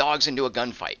fold the dogs into a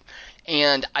gunfight.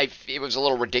 And it was a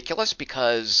little ridiculous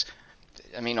because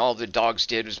I mean, all the dogs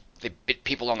did was they bit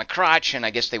people on the crotch, and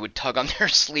I guess they would tug on their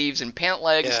sleeves and pant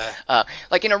legs. Yeah.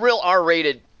 Like in a real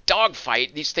R-rated dog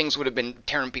fight, these things would have been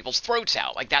tearing people's throats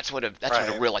out. Like that's what a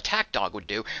real attack dog would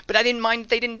do. But I didn't mind that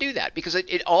they didn't do that because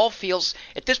it all feels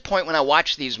at this point when I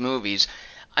watch these movies.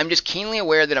 I'm just keenly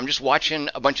aware that I'm just watching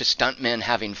a bunch of stuntmen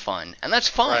having fun, and that's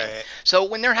fine. Right. So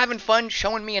when they're having fun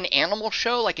showing me an animal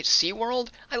show like at SeaWorld,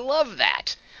 I love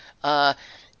that. Uh,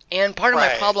 and part of my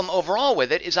problem overall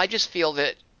with it is I just feel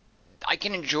that I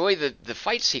can enjoy the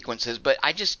fight sequences, but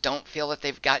I just don't feel that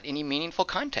they've got any meaningful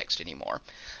context anymore.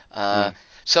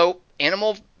 So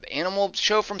animal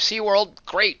show from SeaWorld,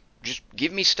 great. Just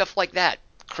give me stuff like that.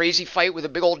 Crazy fight with a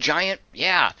big old giant,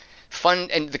 yeah. Fun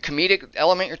and the comedic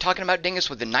element you're talking about, Dingus,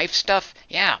 with the knife stuff,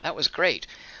 yeah, that was great.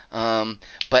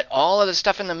 But all of the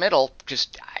stuff in the middle,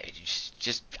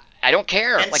 I don't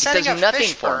care. And like it setting does up nothing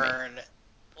for me. Fishburne,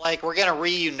 like we're gonna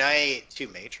reunite two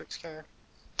Matrix characters.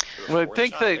 Well,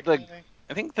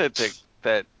 I think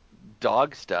that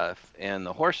dog stuff and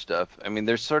the horse stuff. I mean,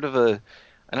 there's sort of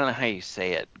I don't know how you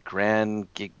say it, Grand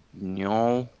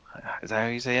Guignol. Is that how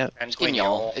you say it? And It's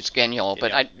Guignol,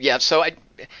 but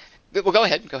well, go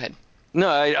ahead. No,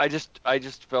 I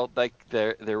just felt like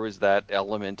there was that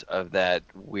element of that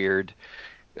weird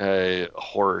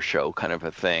horror show kind of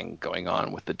a thing going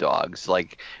on with the dogs,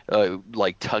 like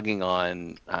tugging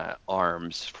on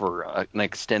arms for an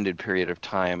extended period of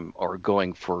time or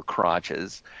going for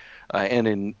crotches,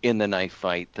 and in the knife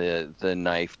fight, the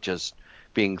knife just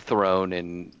being thrown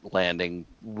and landing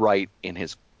right in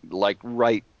his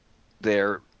right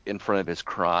there in front of his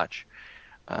crotch.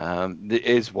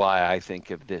 Is why I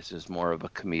think of this as more of a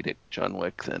comedic John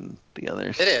Wick than the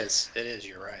others. It is.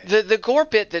 You're right. The gore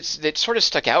bit that sort of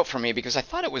stuck out for me because I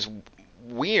thought it was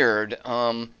weird.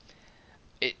 And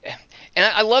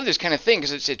I love this kind of thing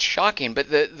because it's shocking. But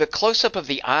the close up of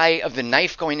the eye of the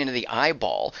knife going into the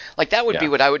eyeball, like that would be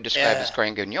what I would describe as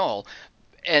Grand Guignol.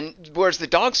 And whereas the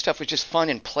dog stuff was just fun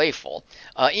and playful,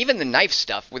 even the knife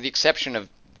stuff, with the exception of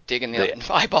digging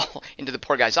the eyeball into the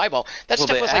poor guy's eyeball, that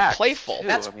stuff was like playful. Too.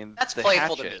 That's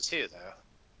playful hatchet, to me too, though.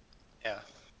 Yeah.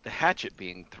 The hatchet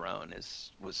being thrown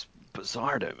was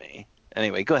bizarre to me.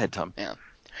 Anyway, go ahead, Tom. Yeah.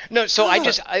 No, so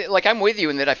I'm with you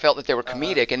in that I felt that they were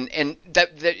comedic, and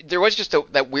that there was just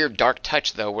that weird dark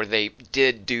touch though, where they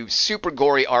did do super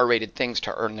gory R-rated things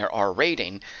to earn their R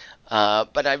rating.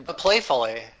 But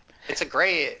playfully, it's a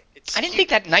great. I didn't think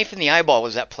that knife in the eyeball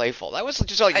was that playful. That was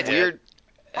just like weird.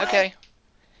 What? Okay.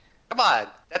 Come on,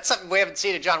 that's something we haven't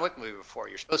seen in a John Wick movie before.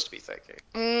 You're supposed to be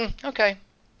thinking. Okay.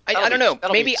 I don't know.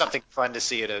 That'll Maybe be something fun to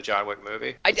see in a John Wick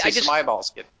movie. I just some eyeballs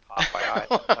get popped by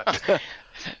eye.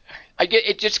 I get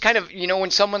it. Just kind of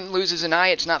when someone loses an eye,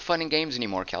 it's not fun and games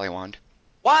anymore, Kelly Wand.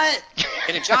 What?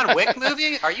 In a John Wick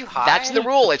movie? Are you high? That's the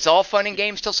rule. It's all fun and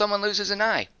games till someone loses an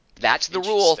eye. That's the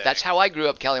rule. That's how I grew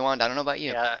up, Kelly Wand. I don't know about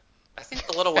you. Yeah. I think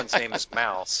the little one's name is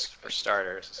Mouse, for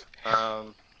starters.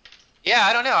 Yeah,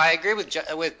 I don't know. I agree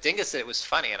with Dingus that it was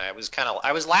funny, and I was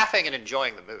laughing and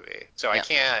enjoying the movie, so I Yeah.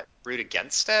 can't root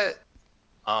against it.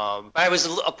 But I was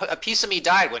a piece of me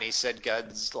died when he said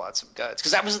guns, lots of guns,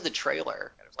 because that was in the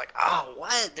trailer. And I was like, oh,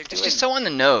 what? They're It's doing just so on the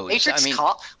nose. I Matrix mean,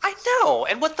 call. I know,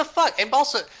 and what the fuck? And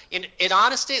also, in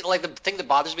honesty, like the thing that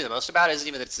bothers me the most about it isn't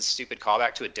even that it's a stupid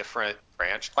callback to a different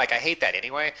branch. Like I hate that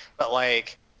anyway. But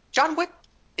like John Wick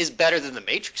is better than the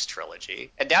Matrix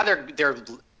trilogy, and now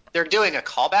they're doing a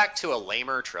callback to a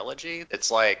lamer trilogy. That's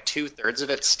like 2/3 of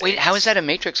it wait, how is stinks. that a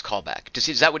Matrix callback?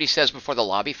 Is that what he says before the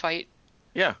lobby fight?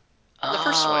 Yeah. The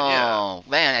first one, yeah. Oh,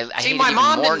 man, I See, hate it my even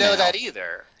mom more didn't know now. that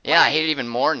either. Yeah, I Right. hate it even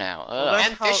more now. Well, Ugh.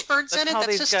 And Fishburne's in it.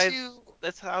 That's just too.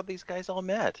 That's how these guys all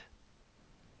met.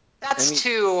 I That's mean,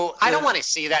 too. I don't the want to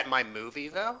see that in my movie,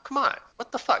 though. Come on,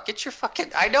 what the fuck? Get your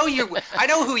fucking. I know you. I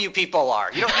know who you people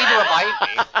are. You don't need to remind me.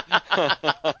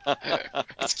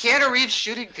 It's Keanu Reeves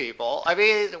shooting people. I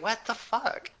mean, what the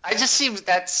fuck? I just seems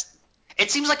that's. It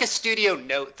seems like a studio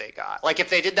note they got. Like if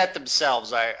they did that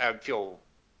themselves, I'd feel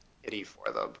pity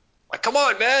for them. Like, come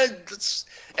on, man,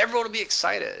 everyone will be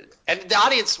excited. And the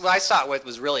audience, who I saw it with,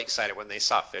 was really excited when they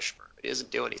saw Fishburne. He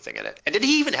doesn't do anything in it. And did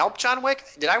he even help John Wick?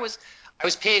 I was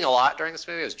peeing a lot during this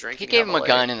movie. I was He drinking gave him a heavily.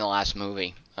 gun in the last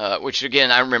movie, which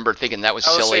again I remember thinking that was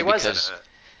Oh, so silly he wasn't because in it.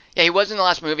 yeah, he was in the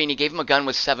last movie and he gave him a gun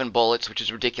with 7 bullets, which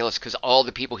is ridiculous because all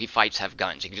the people he fights have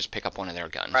guns. He can just pick up one of their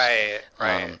guns. Right,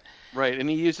 right. Um, right, and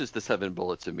he uses the 7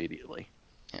 bullets immediately.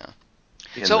 Yeah.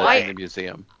 In So in the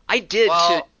museum. I did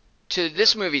Well, to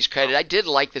this movie's credit, I did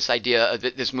like this idea of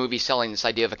this movie selling this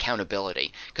idea of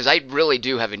accountability because I really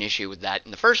do have an issue with that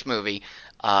in the first movie,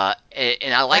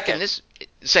 and I like in second. this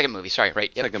second movie. Sorry,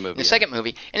 right? Yep. Second movie, In the yeah. second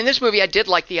movie, and in this movie, I did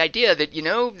like the idea that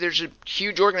there's a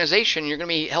huge organization, you're going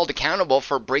to be held accountable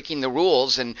for breaking the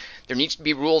rules, and there needs to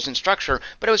be rules and structure.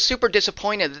 But I was super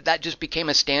disappointed that that just became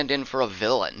a stand-in for a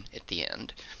villain at the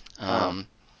end. Um,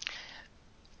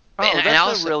 Oh, and that's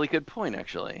also, a really good point,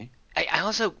 actually. I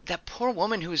also that poor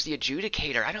woman who was the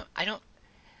adjudicator. I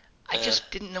Uh,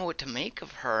 just didn't know what to make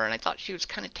of her, and I thought she was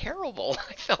kind of terrible.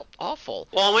 I felt awful.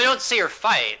 well, we don't see her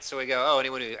fight, so we go, oh,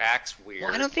 anyone who acts Well, I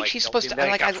weird, don't think like she's they'll supposed do to.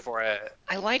 makeup for it.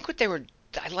 I like what they were.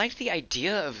 I liked the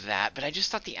idea of that, but I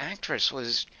just thought the actress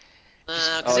was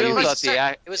just Because Oh, you really. thought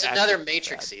the it was actress another was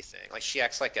Matrixy thing. Like she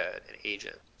acts like an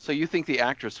agent. So you think the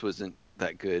actress wasn't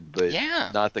that good, but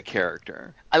Yeah, not the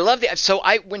character. I love the. So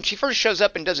when she first shows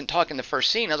up and doesn't talk in the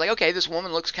first scene, I was like, okay, this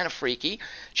woman looks kind of freaky.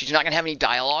 She's not gonna have any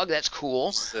dialogue. That's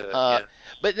cool. Yeah.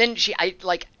 But then I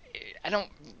don't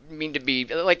mean to be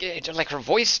like her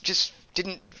voice just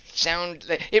didn't sound.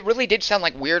 It really did sound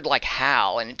like weird, like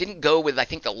Hal, and it didn't go with I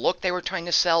think the look they were trying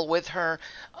to sell with her.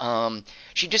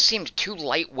 She just seemed too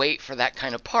lightweight for that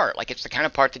kind of part. Like it's the kind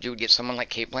of part that you would get someone like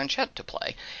Kate Blanchett to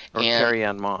play. Or And Carrie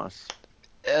Ann Moss.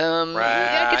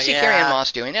 yeah, I could see yeah, Carrie Ann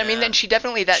Moss doing it. I mean, yeah. then she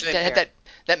definitely She didn't had care.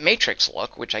 that Matrix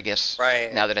look, which I guess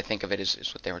Right. now that I think of it is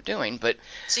what they were doing. But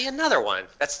See another one.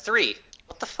 That's 3.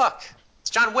 What the fuck? It's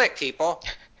John Wick, people.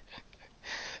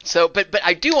 so, but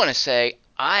I do want to say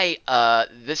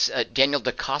this Daniel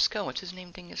DeCosco, what's his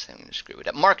name? Dingus, I'm gonna screw it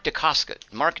up. Mark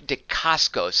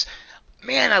DeCoscos.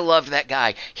 Man, I loved that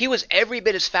guy. He was every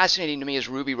bit as fascinating to me as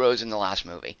Ruby Rose in the last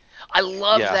movie. I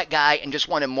loved Yeah. that guy and just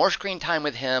wanted more screen time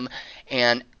with him.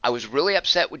 And I was really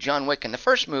upset with John Wick in the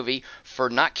first movie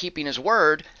for not keeping his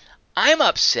word. I'm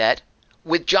upset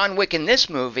with John Wick in this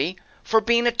movie for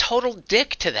being a total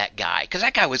dick to that guy because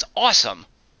that guy was awesome.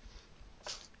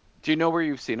 Do you know where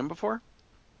you've seen him before?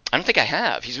 I don't think I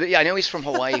have. I know he's from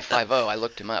Hawaii Five-0. I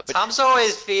looked him up, but Tom's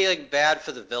always feeling bad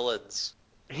for the villains.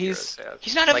 He's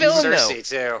he's not a like villain Cersei,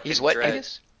 though. too. He's in what? Dread.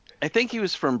 Dingus? I think he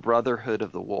was from Brotherhood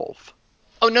of the Wolf.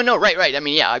 Oh no, right. I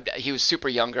mean, yeah, he was super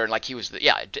younger and like he was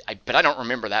but I don't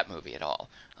remember that movie at all.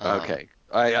 Okay.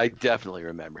 I definitely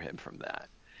remember him from that.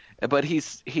 But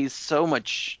he's so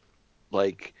much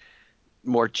like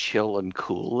more chill and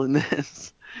cool in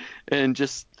this. And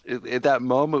just at that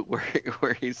moment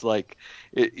where he's like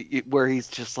where he's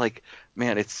just like,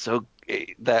 man, it's so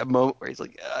that moment where he's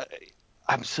like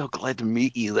I'm so glad to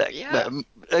meet you. Yeah.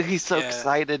 He's so Yeah.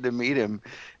 excited to meet him,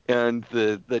 and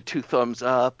the 2 thumbs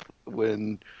up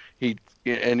when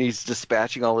he's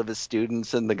dispatching all of his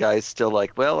students, and the guy's still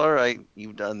like, well, all right,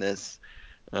 you've done this.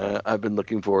 I've been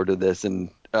looking forward to this,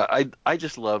 and I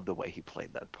just love the way he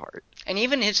played that part. And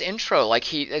even his intro, like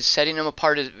he is setting him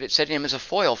apart, setting him as a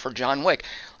foil for John Wick.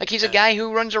 Like he's a guy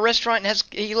who runs a restaurant and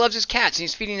he loves his cats, and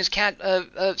he's feeding his cat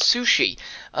sushi.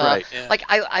 Right. Yeah. Like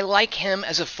I like him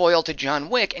as a foil to John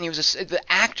Wick, and the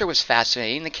actor was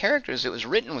fascinating, the characters it was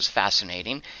written was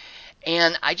fascinating,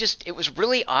 And it was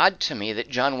really odd to me that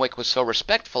John Wick was so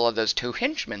respectful of those two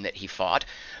henchmen that he fought,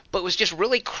 but was just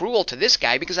really cruel to this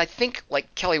guy because I think,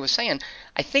 like Kelly was saying,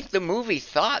 I think the movie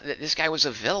thought that this guy was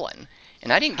a villain.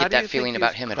 And I didn't How get do you that think feeling he was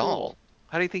about him at cruel? all.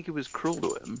 How do you think he was cruel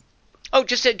to him? Oh,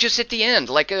 just at the end,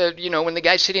 like when the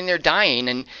guy's sitting there dying,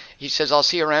 and he says, "I'll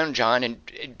see you around, John," and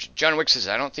John Wick says,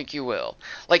 "I don't think you will."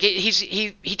 Like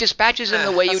he dispatches him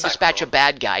the way you That's not dispatch a cool.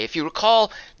 bad guy. If you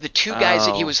recall, the two guys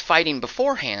that he Oh. was fighting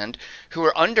beforehand, who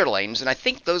were underlings, and I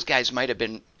think those guys might have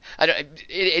been. I don't, at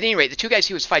any rate, the two guys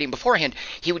he was fighting beforehand,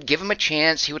 he would give them a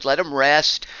chance. He would let them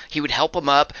rest. He would help them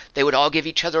up. They would all give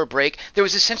each other a break. There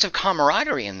was a sense of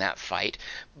camaraderie in that fight.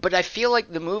 But I feel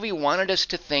like the movie wanted us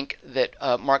to think that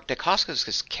Mark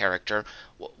Dacascos' character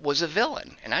was a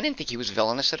villain, and I didn't think he was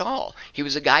villainous at all. He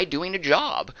was a guy doing a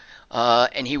job,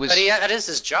 and he was. But that is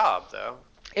his job, though.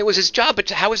 It was his job, but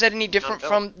how is that any different Not a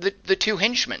from the two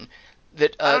henchmen?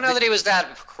 That I don't know that he was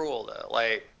that cruel, though.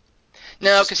 Like,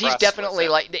 no, just because he's brusque with definitely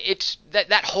him. like it's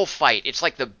that whole fight. It's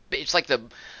like the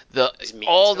He's mean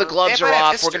all to the him. gloves They are might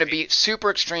have off. We're going to history. be super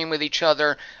extreme with each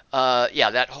other.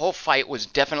 Yeah, that whole fight was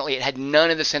definitely, it had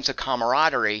none of the sense of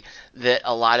camaraderie that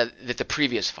the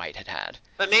previous fight had had.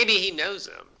 But maybe he knows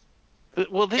him.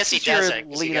 Well, Yes, this he is your doesn't,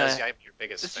 because he goes, Lena. "I'm your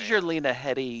biggest This fan." is your Lena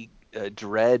Headey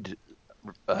dread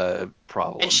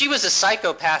problem. And she was a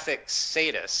psychopathic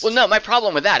sadist. Well, no, my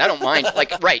problem with that, I don't mind.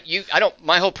 Like, right, I don't.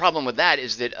 My whole problem with that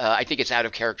is that I think it's out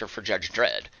of character for Judge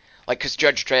Dredd. Like, because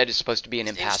Judge Dredd is supposed to be an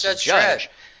His name's impassive Judge judge.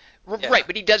 Yeah. Right,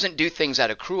 but he doesn't do things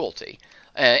out of cruelty.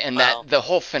 And Well- that the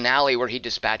whole finale where he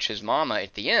dispatches Mama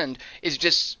at the end is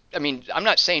just. I mean, I'm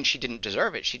not saying she didn't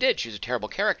deserve it. She did. She was a terrible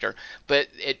character, but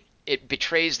it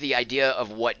betrays the idea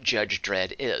of what Judge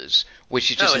Dredd is,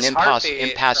 which is just his an heartbeat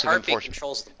impassive heartbeat enforcement.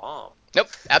 controls the bomb. Nope,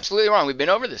 absolutely wrong. We've been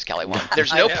over this, Kelly.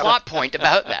 There's I no know. plot point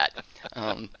about that.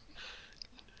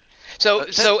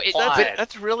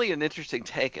 That's really an interesting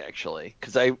take, actually,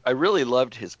 because I really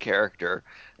loved his character,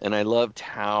 and I loved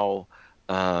how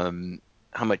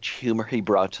much humor he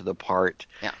brought to the part,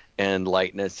 Yeah. and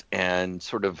lightness, and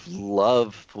sort of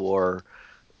love for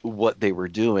what they were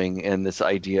doing, and this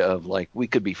idea of like we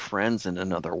could be friends in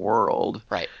another world.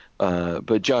 Right.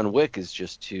 But John Wick is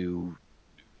just too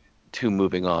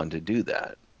moving on to do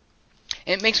that.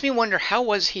 And it makes me wonder, how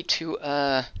was he to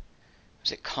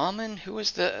was it Common? Who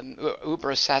was the Uber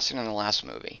assassin in the last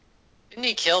movie? Didn't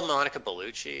he kill Monica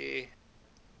Bellucci?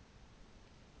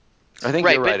 I think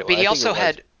Right, you're right. but he also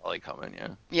had probably Common, yeah.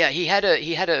 Yeah, he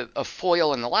had a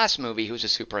foil in the last movie who was a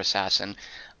super assassin.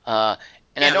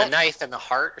 And Yeah, I don't the knife and the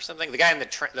heart or something. The guy in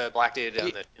the black dude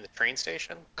in the train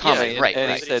station. Common, Yeah, right, and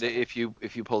right. he said if you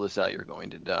pull this out, you're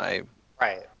going to die.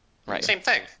 Right. Right. Same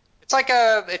thing. It's like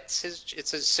it's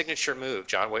his signature move.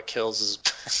 John Wick kills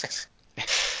his.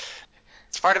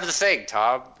 It's part of the thing,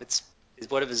 Tom. It's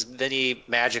one of his many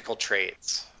magical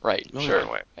traits. Right, Oh, sure.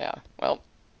 yeah. Yeah. Well,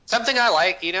 Something I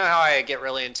like, you know how I get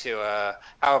really into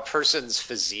how a person's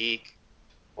physique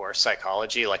or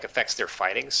psychology like affects their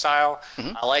fighting style.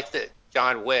 Mhm. I like that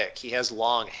John Wick, he has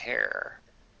long hair,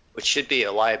 which should be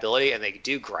a liability, and they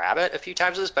do grab it a few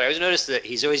times with this, but I always noticed that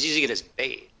he's always using it as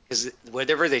bait. Because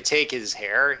whenever they take his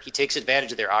hair, he takes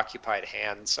advantage of their occupied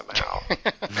hand somehow.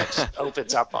 It just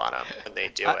opens up on him when they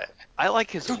do it. I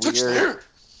like his Don't touch the hair.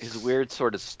 weird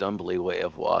sort of stumbly way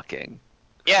of walking.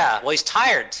 Yeah, well, he's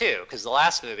tired too, because the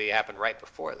last movie happened right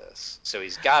before this, so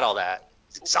he's got all that.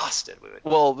 He's exhausted.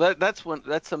 Well, that's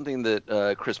something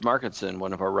that Chris Markinson,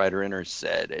 one of our writer-inners,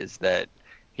 said, is that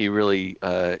he really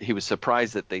he was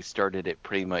surprised that they started it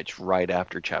pretty much right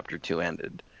after Chapter 2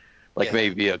 ended, like Yeah.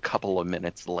 maybe a couple of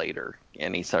minutes later,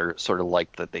 and he sort of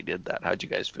liked that they did that. How'd you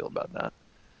guys feel about that?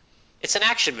 It's an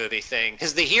action movie thing,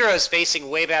 because the hero's facing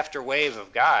wave after wave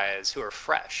of guys who are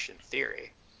fresh in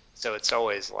theory. So it's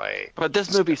always like. But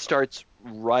this movie starts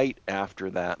right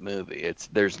after that movie.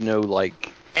 There's no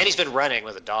like. And he's been running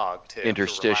with a dog too. to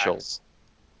Interstitial. relax.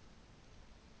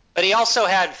 But he also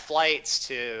had flights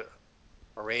to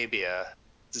Arabia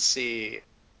to see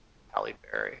Halle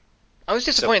Berry. I was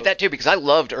disappointed at that too because I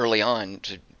loved early on,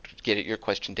 to get at your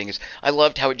question, Dingus, I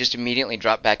loved how it just immediately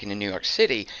dropped back into New York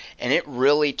City, and it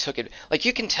really took it. Like,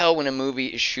 you can tell when a movie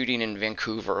is shooting in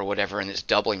Vancouver or whatever and it's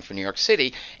doubling for New York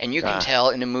City, and you can tell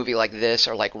in a movie like this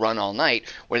or like Run All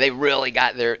Night where they really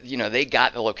got they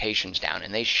got the locations down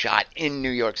and they shot in New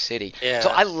York City. Yeah. So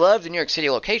I love the New York City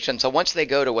location. So once they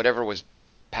go to whatever was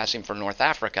passing for North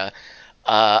Africa,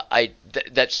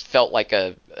 that felt like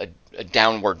a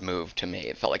downward move to me.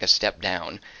 It felt like a step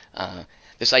down.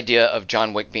 This idea of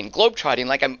John Wick being globetrotting,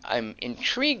 like I'm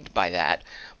intrigued by that,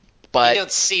 but You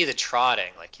don't see the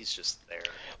trotting, like he's just there.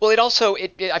 Well, it also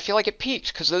I feel like it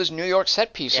peaked because those New York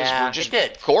set pieces Yeah, were it just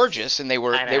did. gorgeous, and they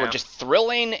were I know. just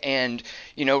thrilling, and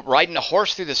riding a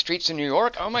horse through the streets of New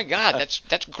York. Oh my God,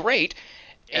 that's great.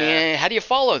 Yeah. And how do you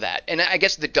follow that? And I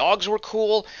guess the dogs were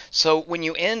cool. So when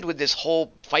you end with this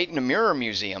whole fight in a mirror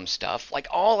museum stuff, like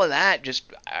all of that,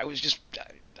 I was just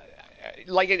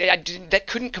like that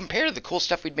couldn't compare to the cool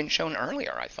stuff we'd been shown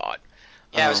earlier. I thought.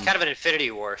 Yeah, it was kind of an Infinity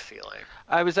War feeling.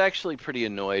 I was actually pretty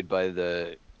annoyed by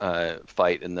the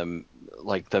fight in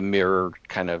the mirror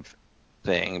kind of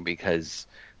thing because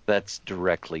that's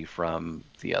directly from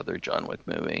the other John Wick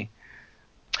movie.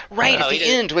 Right at he the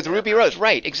did. end with Ruby Rose.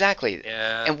 Right, exactly.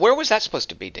 Yeah. And where was that supposed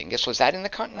to be, Dingus? Was that in the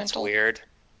That's Continental? weird.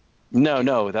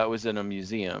 No, that was in a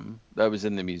museum. That was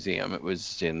in the museum. It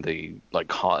was in the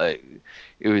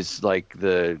it was like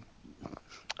the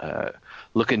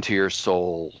look into your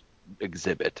soul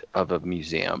exhibit of a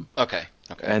museum. Okay.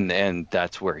 And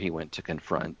that's where he went to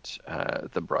confront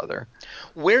the brother.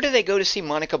 Where do they go to see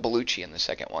Monica Bellucci in the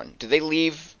second one? Do they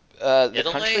leave the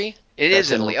Italy? country? It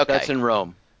is Italy. Okay. That's in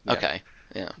Rome. Yeah. Okay.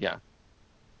 Yeah. Yeah.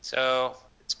 So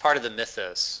it's part of the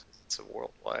mythos. It's a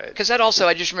worldwide. Because that also,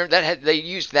 I just remember they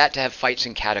used that to have fights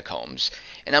in catacombs,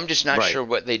 and I'm just not Right. sure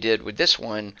what they did with this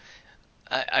one.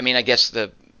 I mean, I guess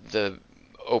the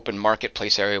open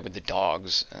marketplace area with the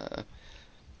dogs.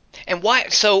 And why?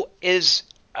 So is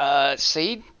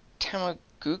Saeed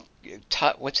Tamagook?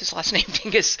 What's his last name?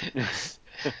 Dingus.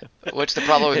 What's the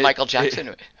problem with Michael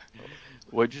Jackson?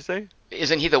 What'd you say?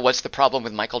 Isn't he the What's the Problem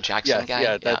with Michael Jackson Yes, guy?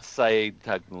 yeah, that's Saeed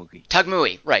Tagmugi.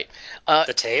 Tagmui, right.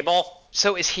 The table?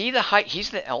 So is he he's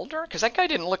the elder? Because that guy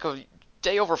didn't look a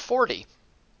day over 40.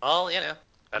 Well,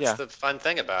 that's Yeah. the fun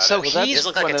thing about So it. Well, he's- that's He doesn't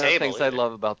look like one a of the table things I either.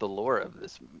 love about the lore of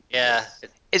this. Yeah.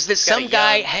 Is this He's got some a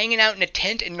guy young- hanging out in a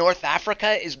tent in North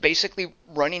Africa is basically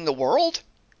running the world?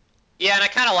 Yeah, and I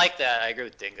kind of like that. I agree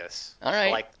with Dingus. All right.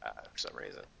 I like that for some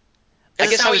reason. I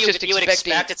It's guess not I what was just you would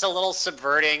expecting- expect. It's a little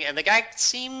subverting, and the guy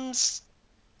seems.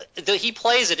 He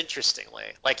plays it interestingly.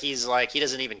 Like he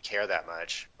doesn't even care that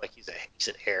much. Like he's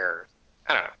an heir.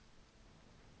 I don't know.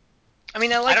 I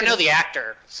mean, I I like don't know the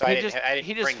actor, so I He didn't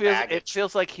just bring feels baggage. it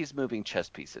feels like he's moving chess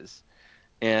pieces,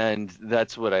 and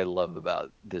that's what I love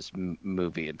about this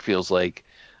movie. It feels like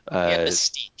Yeah,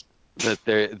 mystique.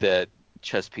 that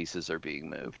chess pieces are being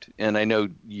moved. And I know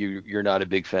you're not a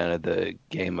big fan of the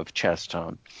game of chess,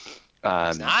 Tom.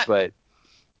 He's not? But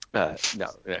no,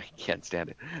 I can't stand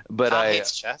it. But Tom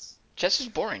hates chess. Chess is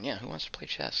boring. Yeah, who wants to play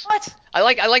chess? What? I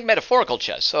like metaphorical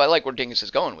chess, so I like where Dingus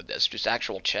is going with this. Just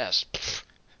actual chess. Pfft,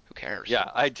 who cares? yeah,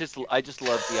 I just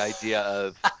love the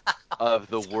idea of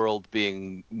the world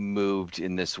being moved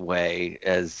in this way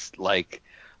as like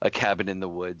a cabin in the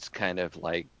woods, kind of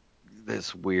like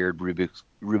this weird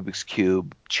Rubik's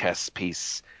cube chess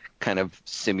piece kind of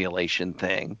simulation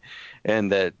thing,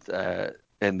 and that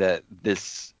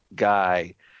this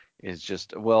guy is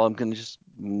just, well, I'm gonna just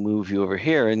move you over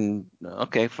here, and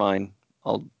okay, fine,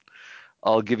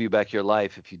 I'll give you back your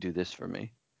life if you do this for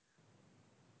me.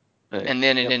 And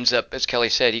then it Yep. ends up, as Kelly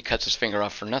said, he cuts his finger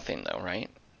off for nothing, though, right?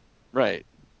 Right.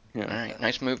 Yeah. All right,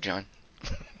 nice move, John.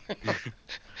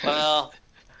 Well,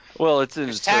 Well, it's in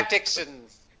there's sort of tactics, and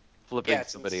flipping yeah, it's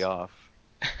in- somebody off.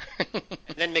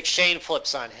 then McShane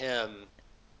flips on him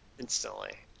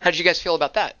instantly. How did you guys feel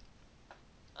about that?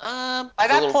 By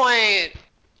that little- point,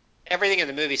 everything in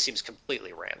the movie seems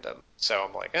completely random. So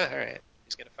I'm like, all right,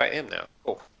 he's gonna fight him now.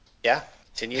 Cool. Yeah,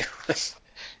 continue.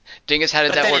 Dingus, how did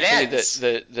But that then work it for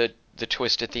you? ends. The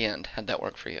twist at the end. How'd that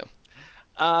work for you?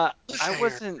 I Cliffhanger.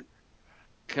 wasn't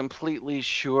completely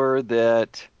sure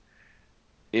that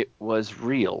it was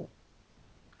real.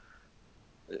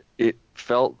 It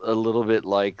felt a little bit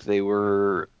like they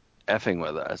were effing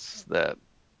with us, that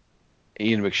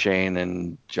Ian McShane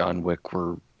and John Wick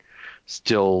were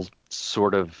still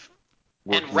sort of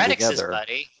and working Reddick's his together.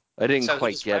 buddy. I didn't So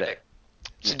quite who's get Reddick? it.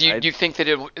 So do you think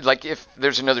that like if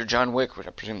there's another John Wick, which I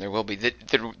presume there will be, that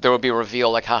there will be a reveal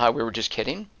like, haha, we were just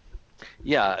kidding?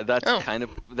 Yeah, that's Oh.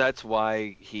 that's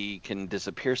why he can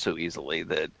disappear so easily.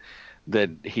 That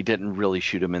he didn't really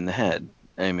shoot him in the head.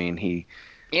 I mean,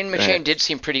 Ian McShane did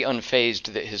seem pretty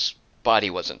unfazed that his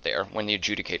body wasn't there when the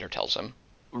adjudicator tells him.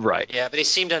 right. Yeah, but he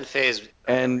seemed unfazed.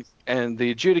 And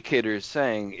the adjudicator is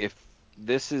saying, if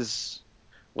this is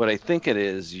what I think it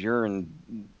is, you're in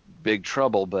big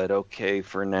trouble, but okay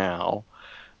for now.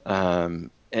 And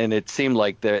it seemed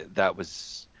like that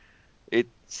was. It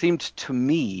seemed to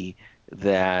me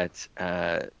that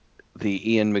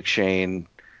the Ian McShane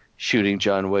shooting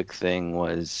John Wick thing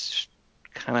was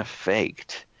kind of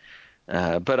faked.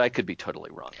 But I could be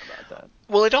totally wrong about that.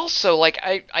 Well, it also, like,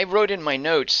 I wrote in my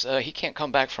notes, he can't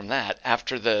come back from that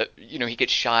after he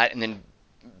gets shot and then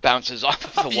bounces off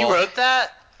of the wall. You wrote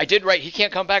that? I did write, he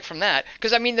can't come back from that.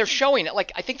 Because, I mean, they're showing it.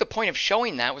 Like, I think the point of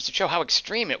showing that was to show how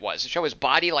extreme it was. To show his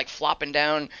body, like, flopping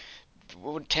down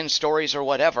 10 stories or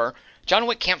whatever. John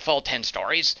Wick can't fall 10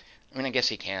 stories. I mean, I guess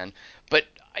he can. But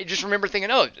I just remember thinking,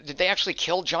 oh, did they actually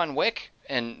kill John Wick?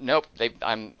 And nope,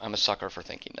 I'm a sucker for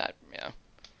thinking that, yeah.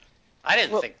 I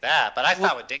didn't think that, but I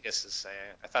thought what Dingus is saying.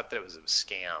 I thought that it was a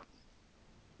scam.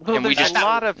 Well, And we there's just- a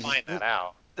lot of find that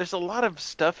out. there's a lot of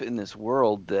stuff in this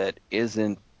world that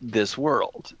isn't this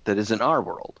world, that isn't our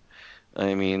world.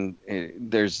 I mean,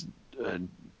 there's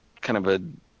kind of a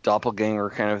doppelganger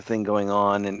kind of thing going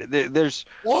on, and there's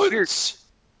weird.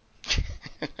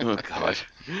 Oh God,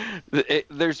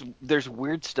 there's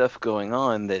weird stuff going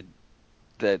on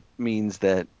that means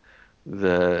that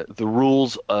the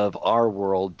rules of our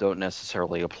world don't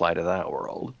necessarily apply to that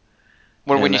world.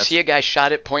 Where And when you that's- see a guy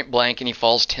shot at point blank and he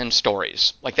falls 10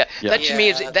 stories like that, Yeah. that to me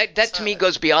is Yeah, that it's to me not-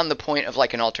 goes beyond the point of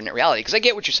like an alternate reality. Because I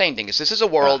get what you're saying, Dingus. This is a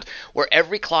world where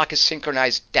every clock is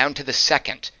synchronized down to the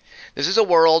second. This is a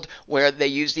world where they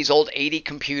use these old 80s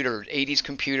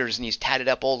computers and these tatted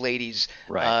up old ladies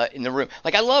Right. in the room.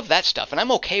 Like, I love that stuff, and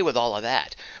I'm okay with all of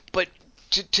that. But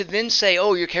to then say,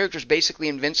 oh, your character's basically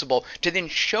invincible, to then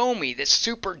show me this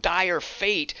super dire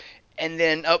fate, and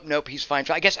then, oh, nope, he's fine.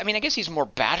 I guess he's more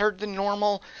battered than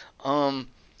normal. I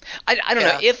don't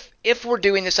know if we're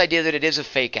doing this idea that it is a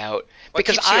fake out, What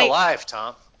because keeps you alive,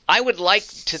 Tom? I would like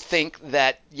to think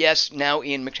that, yes, now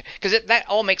Ian McShane, because that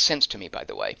all makes sense to me, by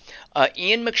the way.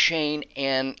 Ian McShane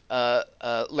and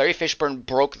Larry Fishburne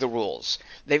broke the rules.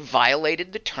 They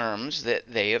violated the terms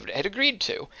that they had agreed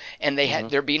to, and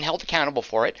they're being held accountable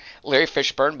for it. Larry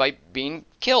Fishburne by being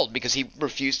killed because he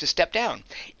refused to step down.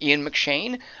 Ian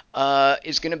McShane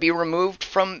is going to be removed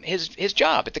from his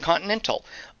job at the Continental.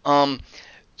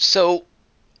 So,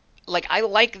 like, I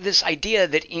like this idea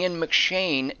that Ian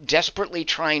McShane, desperately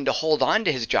trying to hold on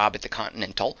to his job at the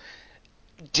Continental,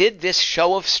 did this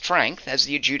show of strength, as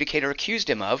the adjudicator accused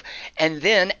him of, and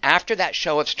then, after that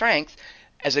show of strength,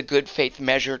 as a good faith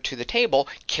measure to the table,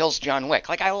 kills John Wick.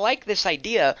 Like, I like this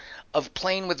idea of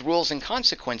playing with rules and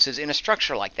consequences in a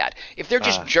structure like that. If they're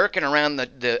just jerking around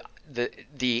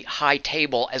the high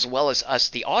table as well as us,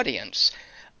 the audience,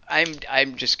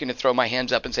 I'm just going to throw my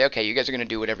hands up and say, okay, you guys are going to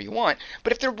do whatever you want.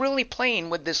 But if they're really playing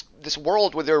with this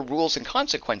world where there are rules and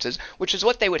consequences, which is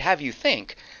what they would have you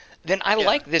think, then I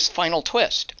like this final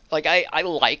twist. Like, I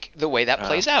like the way that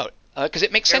plays out because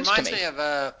it makes sense to me. It reminds me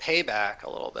of Payback a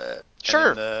little bit.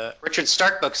 Sure. And in the Richard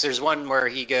Stark books, there's one where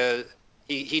he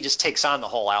just takes on the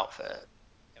whole outfit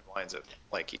and winds up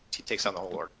like he takes on the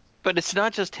whole order. But it's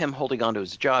not just him holding on to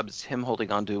his job; it's him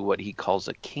holding on to what he calls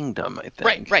a kingdom. I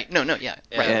think. Right. No, yeah.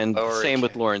 Right. And Or same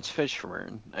with king. Lawrence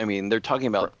Fishburne. I mean, they're talking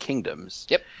about kingdoms.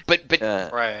 Yep. But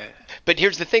Right. But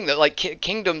here's the thing, though, like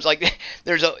kingdoms, like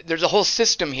there's a whole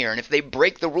system here, and if they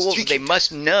break the rules, they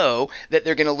must know that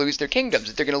they're going to lose their kingdoms,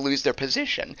 that they're going to lose their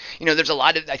position. You know, there's a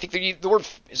lot of, I think the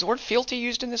word fealty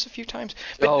used in this a few times?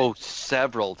 But,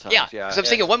 several times. yeah. Yeah. So I'm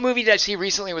thinking, what movie did I see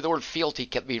recently where the word fealty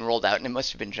kept being rolled out, and it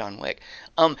must have been John Wick.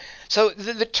 So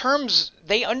the terms,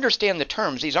 they understand the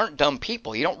terms. These aren't dumb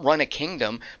people. You don't run a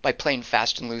kingdom by playing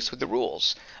fast and loose with the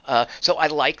rules. So I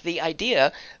like the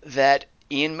idea that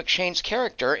Ian McShane's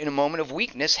character, in a moment of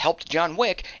weakness, helped John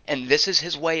Wick, and this is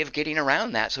his way of getting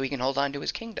around that so he can hold on to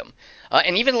his kingdom.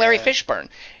 And even Larry Fishburne,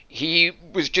 he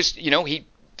was just,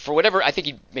 for whatever, I think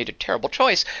he made a terrible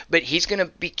choice, but he's going to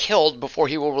be killed before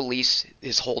he will release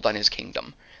his hold on his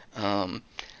kingdom.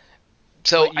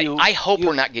 So I hope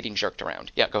we're not getting jerked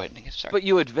around. Yeah, go ahead. Sorry. But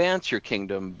you advance your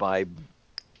kingdom by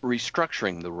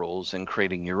restructuring the rules and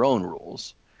creating your own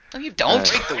rules. No, you don't.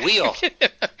 Break the wheel.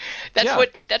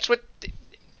 That's what.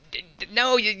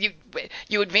 No,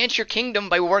 you advance your kingdom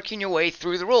by working your way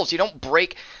through the rules. You don't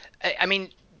break. I mean,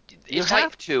 you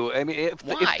have to. I mean, if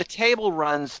the table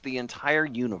runs the entire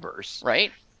universe,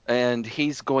 right, and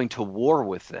he's going to war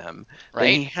with them, right,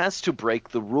 then he has to break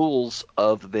the rules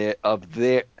of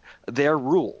their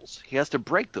rules. He has to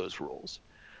break those rules.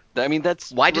 I mean,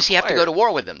 that's why does he have to go to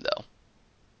war with them, though?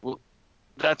 Well,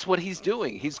 that's what he's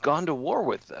doing. He's gone to war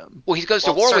with them. Well, he goes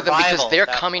to war with them because they're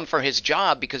coming for his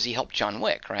job because he helped John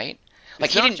Wick, right? Like,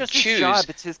 it's he not didn't just choose. His job,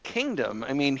 it's his kingdom.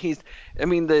 I mean,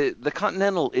 the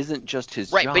Continental isn't just his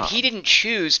job. Right, but he didn't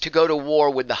choose to go to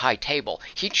war with the High Table.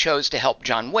 He chose to help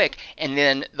John Wick, and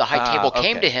then the High Table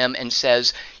came to him and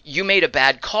says, you made a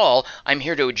bad call. I'm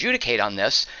here to adjudicate on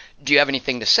this. Do you have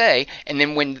anything to say? And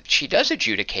then when she does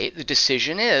adjudicate, the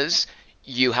decision is,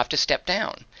 you have to step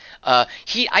down.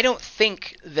 I don't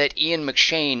think that Ian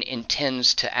McShane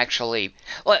intends to actually,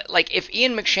 like, if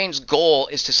Ian McShane's goal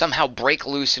is to somehow break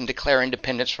loose and declare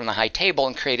independence from the High Table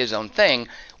and create his own thing,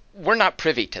 we're not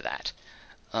privy to that.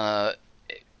 Uh,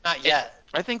 Not yet.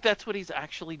 I think that's what he's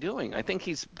actually doing. I think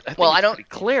it's pretty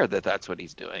clear that that's what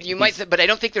he's doing. But I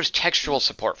don't think there's textual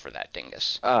support for that,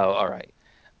 Dingus. Oh, all right.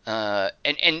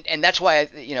 And that's why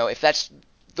if that's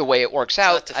the way it works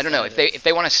out, I don't know if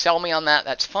they want to sell me on that,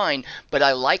 that's fine. But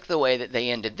I like the way that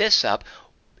they ended this up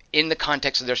in the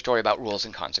context of their story about rules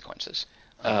and consequences.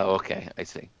 Oh, okay, I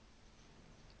see.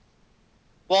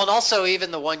 Well, and also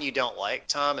even the one you don't like,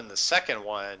 Tom, in the second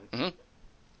one,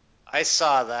 I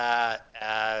saw that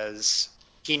as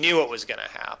he knew what was going to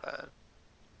happen,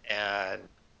 and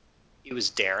he was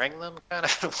daring them kind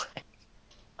of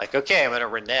like, okay, I'm going to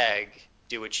renege,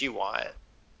 do what you want,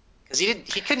 because he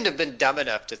couldn't have been dumb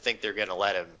enough to think they're going to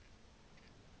let him.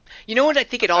 You know what I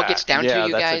think it all gets down to, you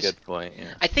guys? Yeah, that's a good point.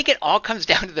 Yeah. I think it all comes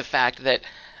down to the fact that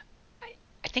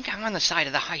I think I'm on the side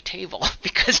of the high table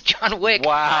because John Wick,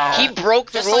 he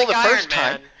broke the Just rule like the first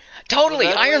Iron time. Totally,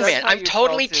 Well, Iron Man. I'm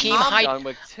totally team high. John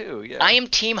Wick too, yeah. I am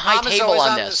team high table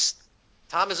on this.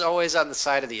 Tom is always on the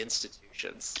side of the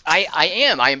institutions. I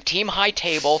am. I am team high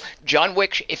table. John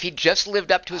Wick, if he just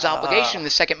lived up to his obligation in the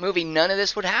second movie, none of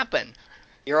this would happen.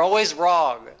 You're always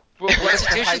wrong. The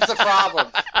institution's the problem.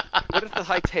 What if the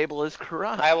high table is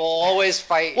corrupt? I will always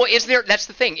fight. Well, that's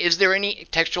the thing. Is there any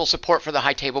textual support for the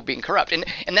high table being corrupt? And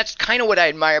that's kind of what I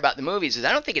admire about the movies, is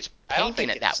I don't think it's painting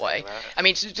it that way. I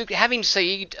mean, having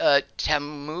Saeed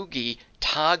Tagmui,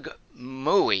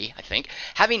 I think,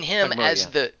 having him as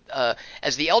the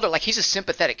elder, like, he's a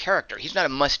sympathetic character. He's not a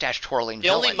mustache twirling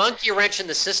villain. The only monkey wrench in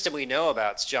the system we know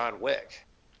about is John Wick.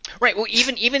 Right. Well,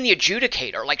 even the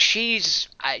adjudicator, like, she's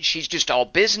just all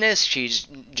business. She's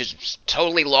just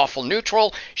totally lawful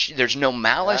neutral. There's no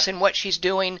malice in what she's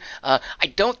doing. I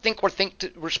don't think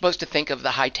we're supposed to think of the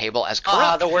high table as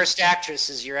corrupt. The worst actress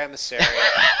is your emissary.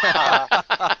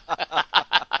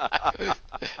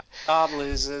 Tom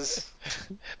loses.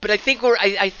 But I think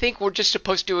we're just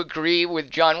supposed to agree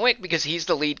with John Wick because he's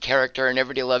the lead character and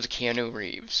everybody loves Keanu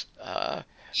Reeves. But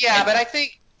I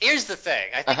think. Here's the thing.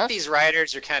 I think these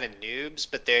writers are kind of noobs,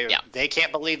 but they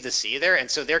can't believe this either, and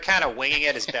so they're kind of winging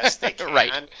it as best they can.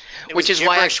 Right. Which is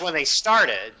why when they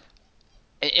started.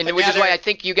 And which is why I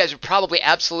think you guys are probably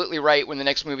absolutely right when the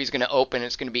next movie is going to open.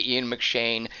 It's going to be Ian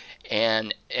McShane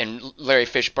and Larry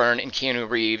Fishburne and Keanu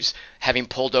Reeves having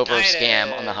pulled over a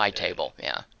scam on the high table.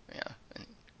 Yeah.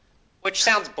 Which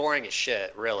sounds boring as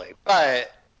shit, really.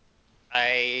 But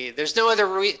there's no other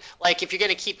like, if you're going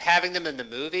to keep having them in the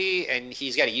movie and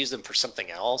he's got to use them for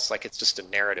something else, like, it's just a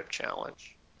narrative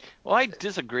challenge. Well, I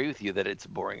disagree with you that it's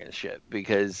boring as shit,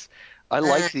 because I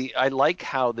like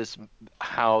how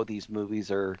these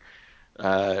movies are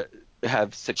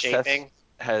have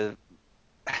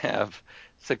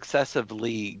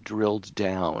successively drilled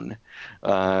down.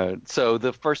 So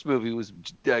the first movie was,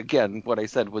 again, what I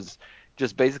said was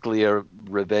just basically a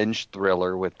revenge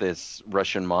thriller with this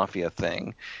Russian mafia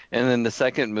thing. And then the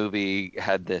second movie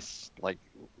had this, like,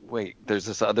 wait, there's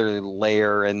this other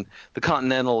layer, and the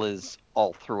Continental is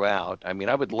all throughout. I mean,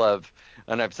 I would love,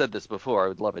 and I've said this before, I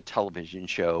would love a television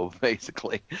show,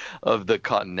 basically, of the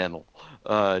Continental.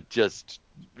 Just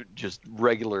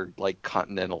regular, like,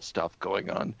 Continental stuff going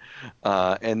on.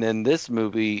 And then this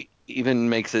movie even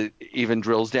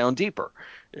drills down deeper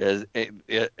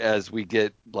as we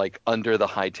get, like, under the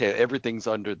high table. Everything's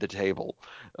under the table.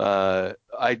 I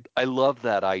love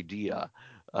that idea.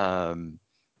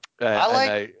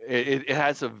 It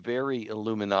has a very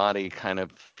Illuminati kind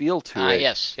of feel to it.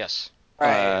 Yes.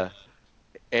 Right.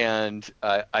 And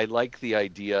I like the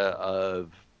idea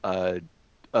of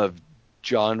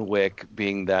John Wick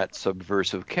being that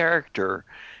subversive character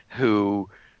who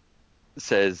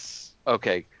says,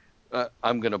 okay,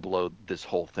 I'm going to blow this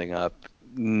whole thing up.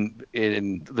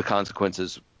 In the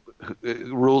consequences,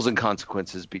 rules and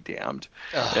consequences be damned.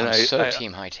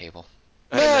 Team high table.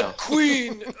 Mad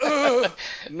Queen.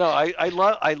 No,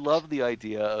 I love the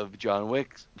idea of John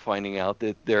Wick finding out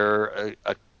that they're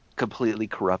a completely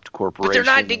corrupt corporation. But they're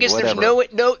not, because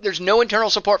there's no internal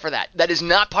support for that. That is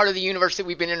not part of the universe that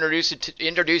we've been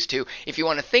introduced to. If you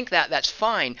want to think that, that's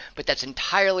fine, but that's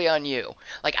entirely on you.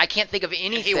 Like, I can't think of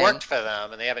anything. And he worked for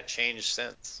them, and they haven't changed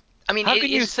since. I mean, how can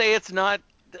you say it's not?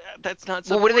 That's not.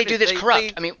 Well, what do they do that's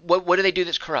corrupt? I mean, what do they do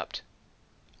that's corrupt?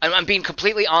 I'm being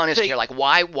completely honest here. Like,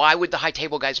 why would the high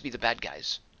table guys be the bad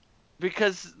guys?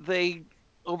 Because they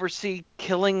oversee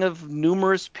killing of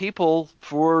numerous people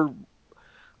for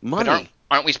money. But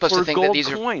aren't we supposed to think that these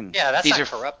coin? Yeah, that's not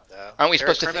corrupt, though. Aren't we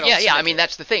supposed to think? Yeah. I mean,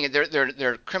 that's the thing.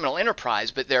 They're criminal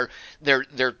enterprise, but they're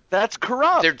that's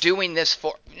corrupt. They're doing this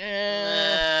for.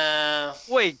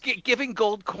 Wait, giving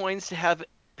gold coins to have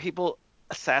people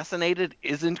assassinated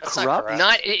isn't That's not corrupt? corrupt.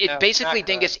 Not No, basically, not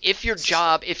Dingus. corrupt. If your It's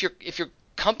job, if your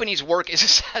company's work is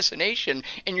assassination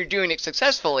and you're doing it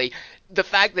successfully, the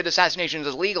fact that assassination is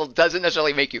illegal doesn't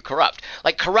necessarily make you corrupt.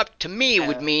 Like corrupt to me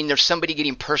would mean there's somebody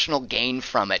getting personal gain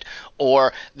from it,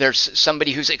 or there's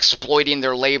somebody who's exploiting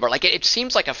their labor. Like it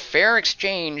seems like a fair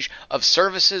exchange of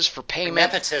services for payment.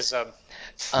 nepotism.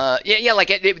 Yeah,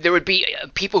 like there would be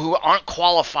people who aren't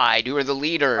qualified, who are the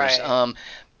leaders. Right.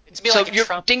 It's be So, like a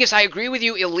Trump. Dingus, I agree with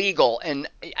you, illegal, and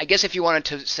I guess if you wanted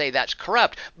to say that's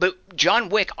corrupt, but John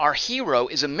Wick, our hero,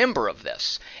 is a member of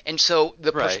this. And so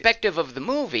the Right. perspective of the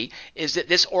movie is that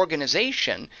this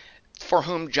organization for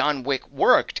whom John Wick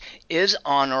worked is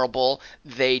honorable.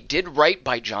 They did right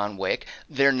by John Wick.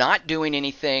 They're not doing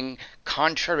anything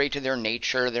contrary to their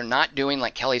nature. They're not doing,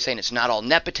 like Kelly's saying, it's not all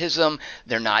nepotism.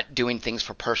 They're not doing things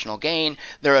for personal gain.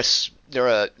 They're a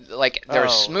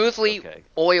smoothly okay.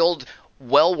 oiled,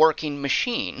 well-working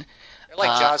machine. They're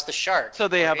like Jaws the shark. So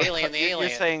they or have Alien the you're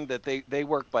alien. saying that they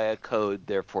work by a code,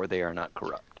 therefore they are not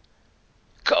corrupt.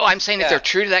 I'm saying that Yeah. they're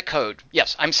true to that code.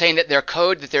 Yes, I'm saying that their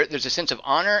code, that there's a sense of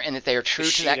honor, and that they are true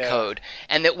to that Bushido. code,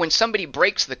 and that when somebody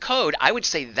breaks the code, I would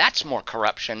say that's more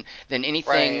corruption than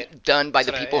anything Right. done by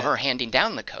the That's what I- people who yeah. are handing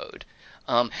down the code.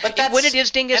 But that's What it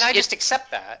is, Dingus, and I just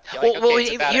accept that. Like, Well, okay,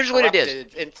 it's about here's a what it is.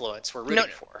 corrupted influence we're rooting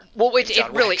for. Well, in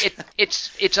John Wick.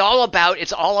 it's all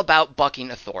about bucking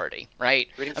authority, right?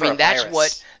 Rooting I for mean, a that's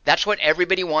virus. that's what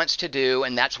everybody wants to do,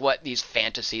 and that's what these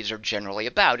fantasies are generally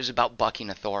about, is about bucking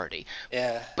authority.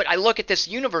 Yeah. But I look at this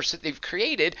universe that they've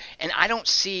created, and I don't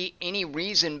see any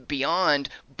reason beyond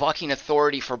bucking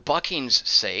authority for bucking's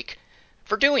sake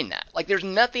for doing that. Like, there's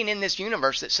nothing in this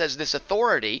universe that says this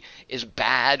authority is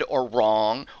bad or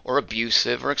wrong or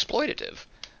abusive or exploitative.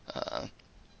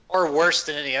 Or worse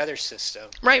than any other system.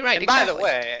 Right, And exactly. by the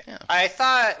way, Yeah. I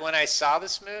thought when I saw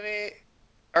this movie,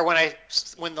 or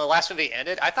when the last movie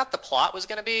ended, I thought the plot was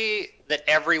going to be that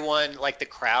everyone, like the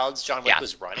crowds John Wick Yeah.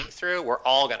 was running through, were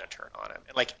all going to turn on him,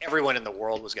 and like everyone in the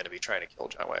world was going to be trying to kill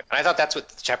John Wick. And I thought that's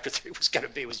what Chapter 3 was going to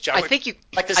be. Was John I Wick think you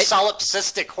like this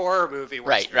solipsistic horror movie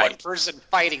where it's Right. one person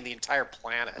fighting the entire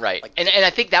planet. Right, Like, and I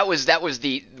think that was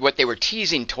the what they were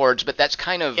teasing towards, but that's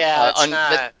kind of Yeah, it's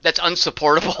not- that's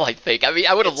unsupportable. I think. I mean,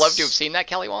 I would have loved to have It's- seen that,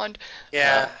 Kelly Wand.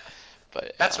 yeah,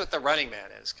 But that's what the Running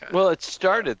Man is. Kind of. Well, it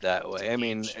started that way. I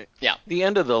mean, Yeah. the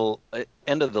end of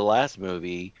the last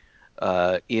movie,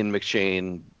 Ian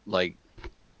McShane like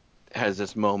has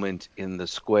this moment in the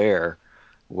square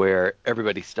where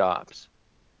everybody stops.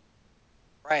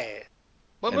 Right.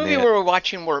 What And movie they- were we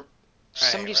watching where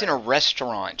somebody's in a right.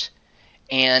 restaurant,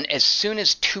 and as soon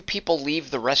as two people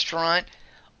leave the restaurant,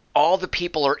 all the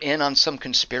people are in on some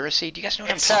conspiracy? Do you guys know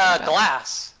what It's I'm talking about?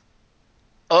 Glass.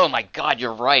 Oh my God,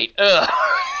 you're right. Ugh.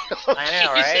 I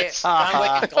know, right? Jesus. John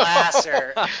Wick and Glass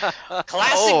are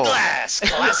classic Oh. Glass,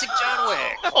 classic John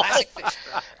Wick, classic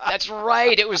Fishburne. That's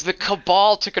right. It was the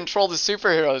cabal to control the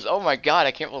superheroes. Oh my God,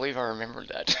 I can't believe I remembered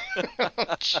that.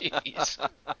 Jeez.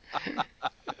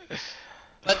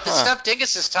 But the stuff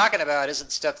Dingus is talking about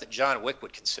isn't stuff that John Wick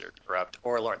would consider corrupt,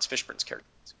 or Lawrence Fishburne's character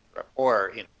would consider corrupt,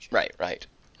 or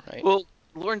Right. Well,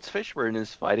 Lawrence Fishburne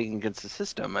is fighting against the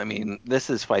system. I mean, this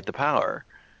is fight the power.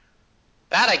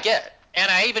 that I get, and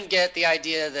I even get the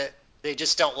idea that they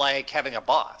just don't like having a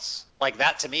boss. Like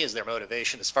that to me is their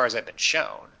motivation, as far as I've been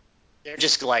shown. They're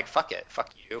just like, fuck it,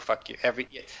 fuck you.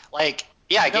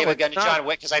 I gave a it's gun to not. John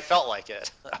Wick because I felt like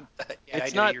it. And I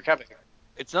It's knew not- you're coming.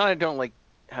 It's not I don't like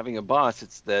having a boss.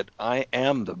 It's that I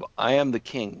am the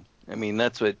king. I mean,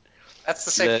 that's what That's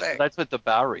the same thing. that's what the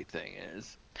Bowery thing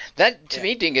is. That to Yeah.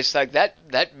 me, Dingus, like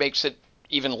that makes it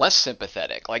even less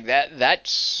sympathetic. Like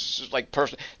that's like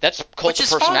that's cult Which of is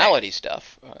fine. personality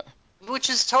stuff. Which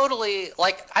is totally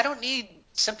like I don't need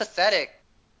sympathetic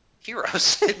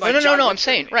heroes. In my No. John Wick I'm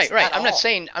saying movies right. at I'm not all.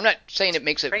 saying it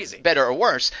makes it Crazy. better or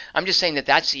worse. I'm just saying that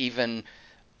that's even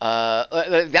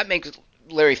that makes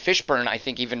Larry Fishburne, I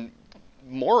think, even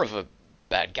more of a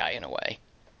bad guy in a way.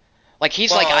 Like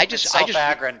he's like I just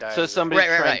self-aggrandizing. So somebody's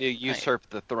Right, trying right. to usurp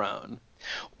the throne.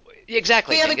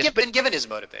 exactly. we haven't Dingus, been given his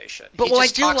motivation. But He well, I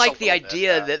just do talks like a the little bit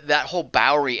idea about- that whole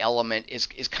Bowery element is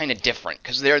kind of different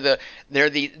because they're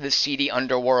the seedy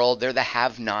underworld, they're the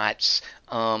have-nots.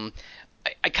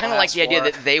 I kind of like Class the idea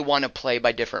war. that they want to play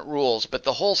by different rules, but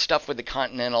the whole stuff with the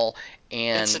Continental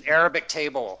it's and an Arabic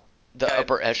table. the Yeah.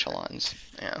 upper echelons,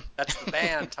 yeah. That's the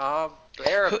band, Tom. The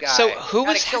Arab guy. So who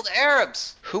Gotta was kill the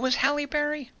Arabs? Who was Halle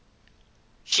Berry?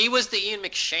 She was the Ian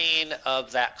McShane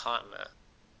of that continent,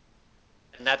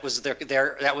 and that was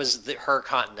her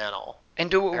Continental.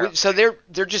 And Arab. so they're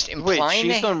just Wait, implying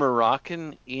she's they- the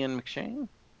Moroccan Ian McShane?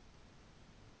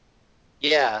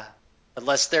 Yeah,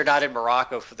 unless they're not in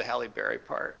Morocco for the Halle Berry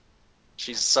part.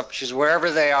 She's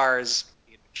wherever they are is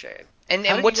Ian McShane. And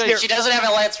How and did what's you their guys- She doesn't have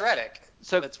a Lance Reddick.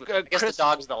 So I guess the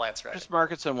dog's the Lance Reddick. Chris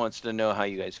Markinson wants to know how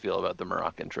you guys feel about the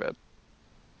Moroccan trip.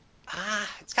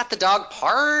 It's got the dog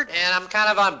part, and I'm kind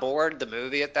of on board the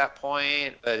movie at that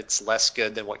point, but it's less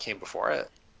good than what came before it.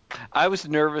 I was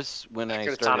nervous when I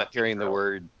Good started Tom hearing the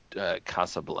Pettigrew. word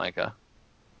Casablanca.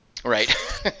 right?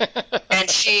 And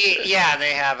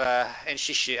they have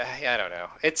I don't know.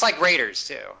 It's like Raiders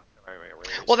too.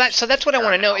 Well, that's what I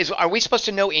want to know is, are we supposed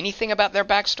to know anything about their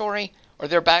backstory or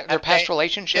their past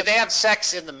relationship? Did they have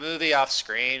sex in the movie off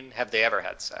screen? Have they ever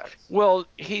had sex? Well,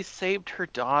 he saved her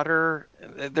daughter.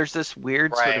 There's this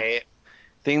weird sort of Right.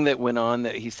 thing that went on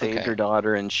that he saved Okay. her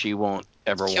daughter and she won't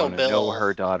ever Kill want to know Bill.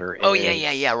 her daughter Oh is.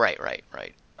 yeah. Right.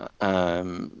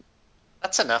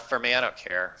 That's enough for me. I don't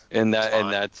care. And It's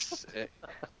fine. that's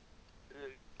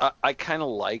I kind of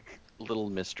like little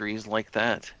mysteries like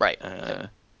that. Right.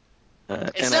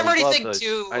 It's and never I love anything those,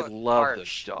 too I love those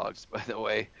harsh. dogs, by the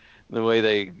way. The way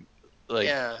they like,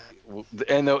 Yeah.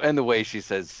 and the way she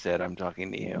says, "Sid, I'm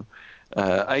talking to you."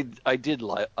 I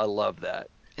love that.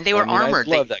 And they were I armored.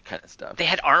 I love that kind of stuff. They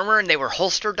had armor and they were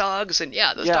holster dogs, and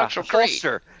those dogs were great.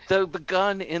 holster. The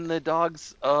gun in the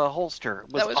dog's holster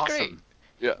was That was awesome. great.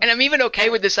 Yeah. And I'm even okay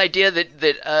with this idea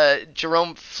that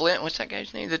Jerome Flint, what's that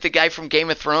guy's name? That the guy from Game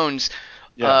of Thrones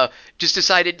just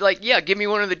decided, give me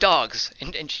one of the dogs.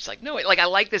 And she's like, no, I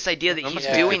like this idea that he's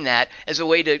doing that as a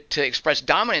way to express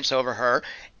dominance over her.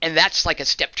 And that's like a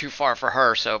step too far for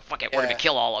her. So fuck it, we're going to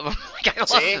kill all of them. I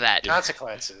love that.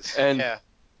 Consequences. And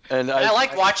I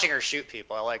liked watching her shoot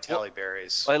people. I liked Halle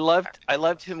Berry's. I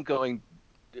loved him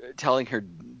telling her,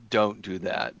 "Don't do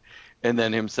that," and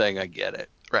then him saying, "I get it."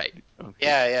 Right. Okay.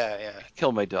 Yeah.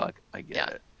 Kill my dog. I get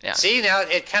it. Yeah. See, now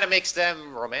it kind of makes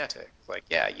them romantic. Like,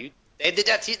 they did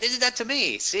that to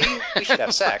me. See, we should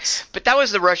have sex. But that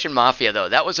was the Russian mafia, though.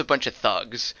 That was a bunch of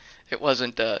thugs. It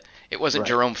wasn't Right.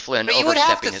 Jerome Flynn But you would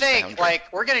have to overstepping his think, boundary.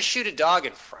 like, we're gonna shoot a dog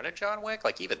in front of John Wick.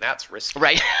 Like, even that's risky.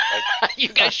 Right. You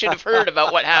guys should have heard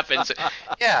about what happens.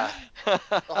 Yeah.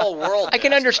 The whole world. I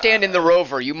can knows understand about in The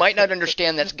Rover. You might not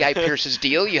understand that's Guy Pearce's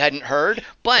deal. You hadn't heard.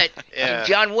 But in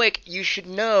John Wick, you should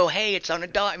know, hey, it's on a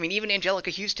dog. I mean, even Angelica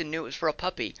Houston knew it was for a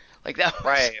puppy. Like that was...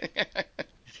 Right.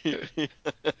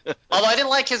 Although I didn't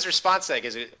like his response to that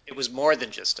because it was more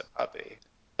than just a puppy.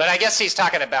 But I guess he's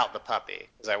talking about the puppy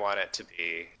because I want it to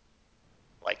be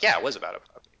like, yeah, it was about a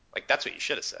puppy. Like, that's what you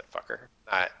should have said, fucker.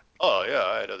 Not, oh, yeah,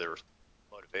 I had other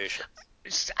motivations.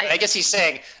 I guess he's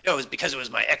saying, no, it was because it was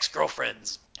my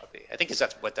ex-girlfriend's puppy. I think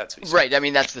that's what he's Right, I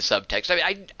mean, that's the subtext.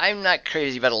 I mean, I'm not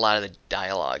crazy about a lot of the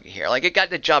dialogue here. Like, it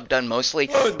got the job done mostly,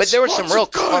 but there were some real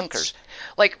clunkers.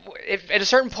 Like, at a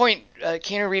certain point,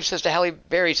 Keanu Reeves says to Halle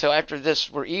Berry, so after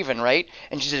this, we're even, right?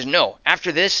 And she says, no,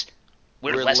 after this,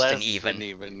 we're less than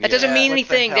even. That doesn't mean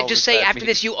anything. They just say, after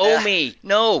this, you owe me.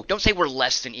 No, don't say we're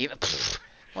less than even. Pfft,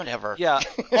 whatever. Yeah.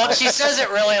 Well, she says it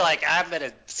really like, I'm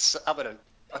gonna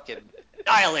fucking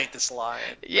annihilate this line.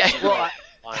 Yeah. Well,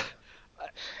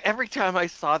 every time I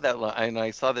saw that line, and I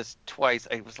saw this twice,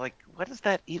 I was like, what does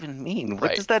that even mean?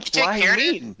 What does that line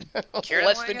mean?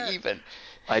 Less than even.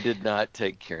 I did not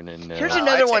take Kiernan. No. Here's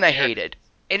another one I hated.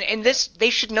 And this, they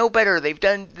should know better.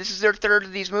 This is their third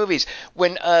of these movies.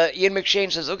 When Ian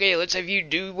McShane says, okay, let's have you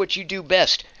do what you do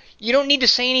best. You don't need to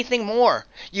say anything more.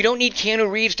 You don't need Keanu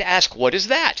Reeves to ask, what is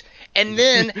that? And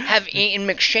then have Ian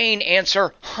McShane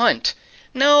answer, hunt.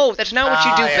 No, that's not what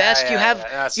you do best. You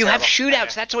have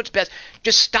shootouts. That's what's best.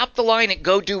 Just stop the line and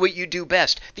go do what you do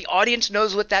best. The audience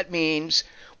knows what that means.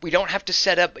 We don't have to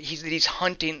set up he's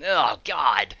hunting. Oh,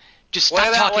 God. Just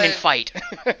stop talking and fight.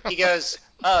 He goes,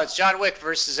 oh, it's John Wick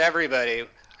versus everybody.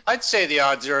 I'd say the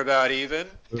odds are about even.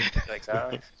 Like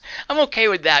that. I'm okay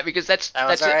with that because that's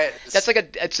right. That's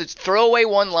like it's a throwaway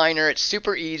one-liner. It's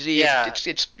super easy. Yeah.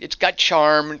 It's got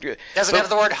charm. Doesn't have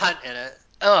the word hunt in it.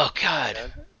 Oh God.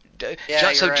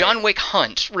 Yeah, so right. John Wick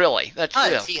hunts, really.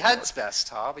 That's He hunts best,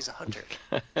 Tom. He's a hunter.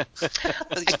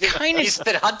 He's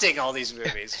been hunting all these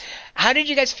movies. How did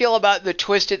you guys feel about the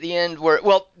twist at the end where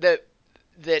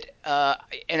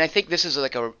and I think this is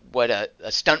like what a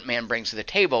stuntman brings to the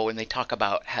table when they talk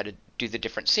about how to do the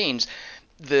different scenes.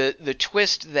 The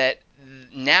twist that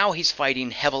now he's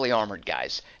fighting heavily armored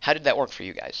guys. How did that work for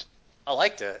you guys? I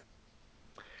liked it.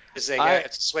 Because they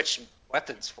got to switch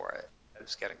weapons for it. It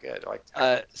was kind of good. I liked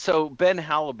it. So Ben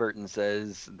Halliburton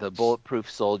says the bulletproof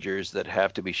soldiers that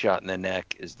have to be shot in the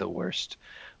neck is the worst.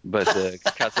 But the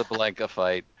Casablanca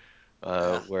fight,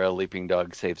 where a leaping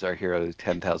dog saves our hero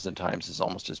 10,000 times, is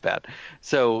almost as bad.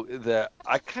 So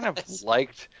I kind of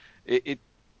liked it.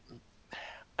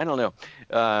 I don't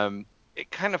know. It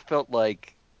kind of felt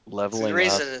like leveling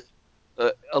up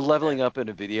a leveling up in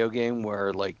a video game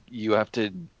where like you have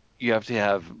to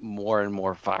have more and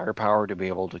more firepower to be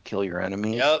able to kill your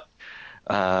enemies. Yep.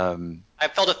 Um, I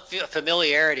felt a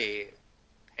familiarity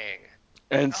ping.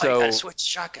 and Oh, you gotta so switch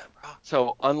shotgun, bro.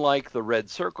 so unlike the Red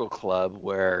Circle Club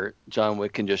where John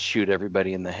Wick can just shoot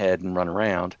everybody in the head and run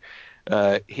around,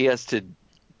 he has to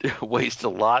waste a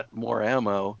lot more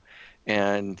ammo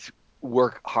and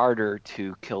work harder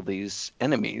to kill these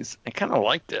enemies. I kind of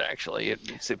liked it actually. It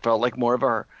felt like more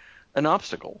of an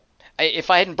obstacle.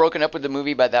 If I hadn't broken up with the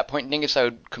movie by that point, Dingus, I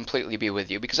would completely be with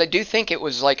you because I do think it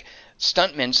was like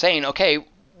stuntmen saying, "Okay,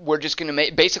 we're just going to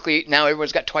make basically now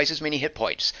everyone's got twice as many hit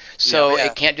points, so Yeah.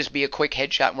 it can't just be a quick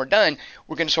headshot and we're done.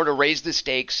 We're going to sort of raise the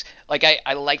stakes." Like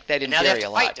I like that in Now they have theory to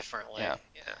a fight lot. differently. Yeah.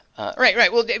 Yeah.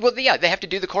 Right. Well, yeah, they have to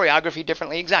do the choreography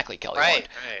differently. Exactly, Kelly. Right.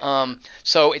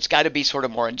 So it's got to be sort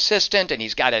of more insistent, and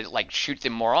he's got to like shoot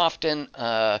them more often.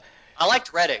 I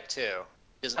liked Reddick too.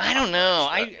 He doesn't I talk don't know.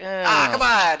 much, but- come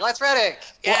on, Lance Reddick.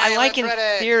 Well, I Yay, like Lance in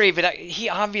Reddick. theory, but he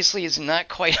obviously is not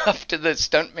quite up to the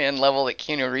stuntman level that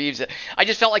Keanu Reeves. I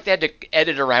just felt like they had to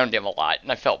edit around him a lot,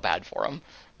 and I felt bad for him.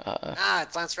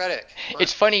 It's Lance Reddick. Come on.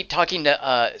 It's funny talking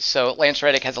to so Lance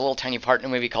Reddick has a little tiny part in a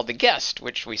movie called The Guest,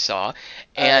 which we saw,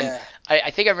 and yeah.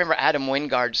 I think I remember Adam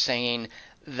Wingard saying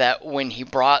that when he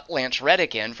brought Lance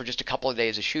Reddick in for just a couple of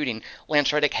days of shooting,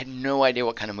 Lance Reddick had no idea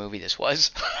what kind of movie this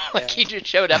was. Like Yeah. he just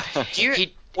showed up. Do you-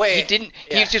 he wait, didn't.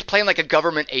 He yeah. was just playing like a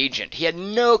government agent. He had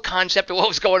no concept of what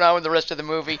was going on with the rest of the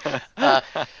movie.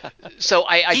 So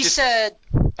I He just said,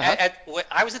 Uh-huh.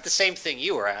 I was at the same thing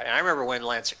you were at, and I remember when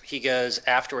Lance, he goes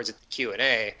afterwards at the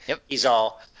Q&A, Yep.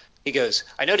 he goes,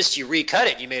 I noticed you recut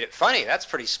it, and you made it funny. That's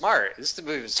pretty smart. This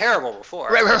movie was terrible before.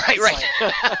 right.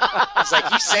 He's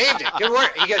like, you saved it. Good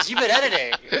work. He goes, you've been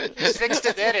editing. You fixed it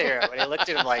in the editor. And he looked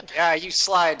at him like, yeah, you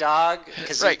sly dog.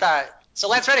 Because he Right. thought, so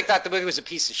Lance Reddick thought the movie was a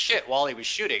piece of shit while he was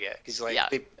shooting it. He's like, Yeah.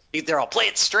 they're all, play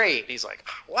it straight. And he's like,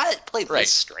 what? Play Right.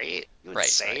 this straight? You Right,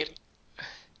 insane? right.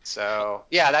 So,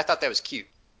 yeah, I thought that was cute.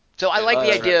 So I like the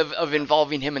Right. idea of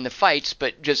involving him in the fights,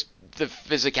 but just the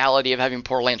physicality of having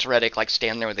poor Lance Reddick like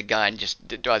stand there with a gun just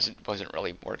wasn't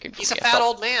really working for He's me. a I fat felt-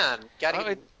 old man.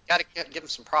 Gotta give him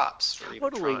some props for even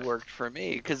Totally trying. worked for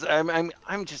me because I'm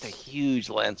just a huge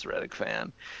Lance Reddick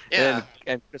fan. Yeah.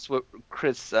 And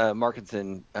Chris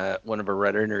Markinson, one of our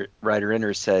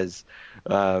writer-inners, says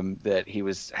that he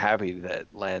was happy that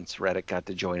Lance Reddick got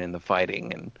to join in the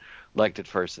fighting and liked at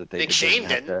first that they Big didn't Shane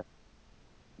have didn't.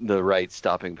 the right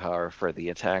stopping power for the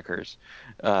attackers.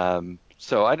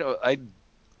 So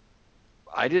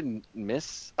I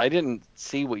didn't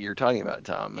see what you're talking about,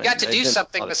 Tom. You got to I do didn't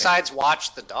something bother me. besides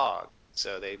watch the dog.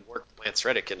 So they worked Lance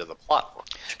Reddick into the plot. More.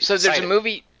 So there's a Excited.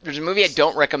 movie I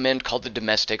don't recommend called The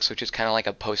Domestics, which is kind of like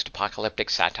a post-apocalyptic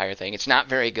satire thing. It's not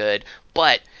very good,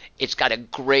 but it's got a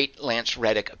great Lance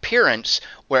Reddick appearance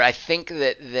where I think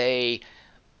that they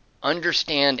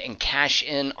understand and cash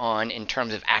in on in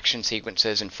terms of action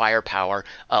sequences and firepower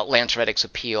Lance Reddick's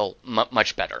appeal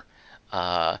much better.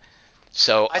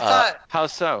 So I thought How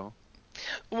so?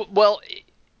 well,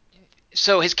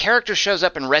 so his character shows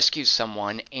up and rescues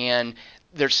someone, and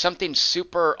there's something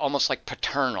super, almost like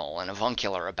paternal and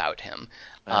avuncular about him,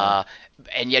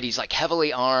 and yet he's like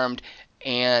heavily armed.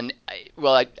 And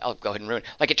I'll go ahead and ruin it.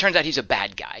 Like it turns out he's a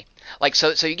bad guy. Like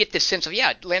so you get this sense of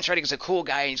Lance Reddick is a cool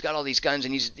guy and he's got all these guns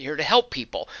and he's here to help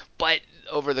people. But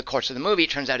over the course of the movie, it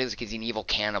turns out he's an evil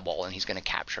cannibal and he's going to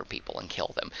capture people and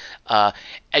kill them. I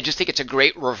just think it's a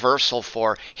great reversal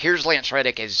for here's Lance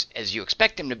Reddick as you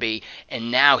expect him to be,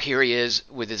 and now here he is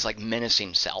with his like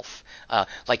menacing self.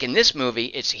 Like in this movie,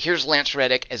 it's here's Lance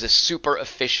Reddick as a super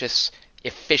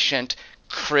efficient,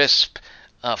 crisp,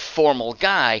 formal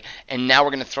guy, and now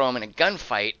we're going to throw him in a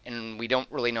gunfight, and we don't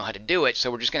really know how to do it, so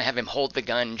we're just going to have him hold the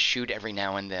gun and shoot every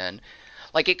now and then.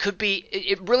 Like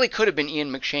it really could have been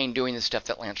Ian McShane doing the stuff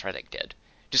that Lance Reddick did,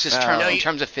 just in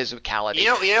terms of physicality. you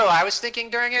know what I was thinking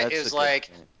during it. That's It a was good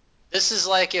like point. this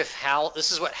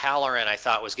is what Halloran I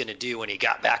thought was going to do when he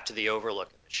got back to the Overlook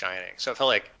in The Shining. So it felt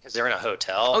like because they're in a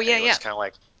hotel. Oh, yeah, and it was kind of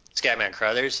like Scatman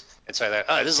Crothers, and so I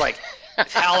thought, this is like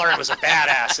if Halloran was a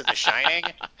badass in The Shining.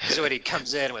 This is when he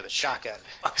comes in with a shotgun.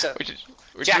 So which is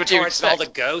Jack what you Torrance and all the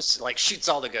expect. ghosts, like shoots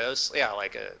all the ghosts. Yeah,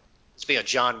 it's being a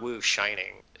John Woo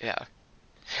Shining. Yeah.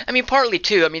 I mean, partly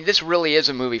too. I mean, this really is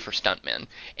a movie for stuntmen,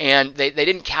 and they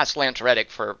didn't cast Lance Reddick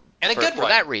for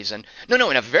that reason. No,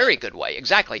 in a very good way,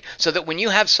 exactly. So that when you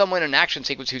have someone in an action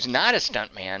sequence who's not a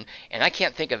stuntman, and I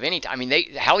can't think of any. I mean,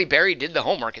 Halle Berry did the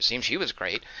homework. It seems she was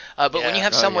great. But when you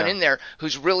have someone in there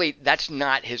who's really that's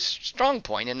not his strong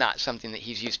point and not something that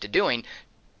he's used to doing,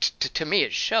 to me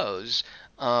it shows.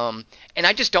 And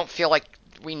I just don't feel like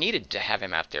we needed to have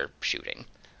him out there shooting.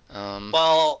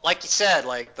 Well, like you said,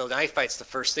 like the knife fight's the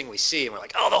first thing we see, and we're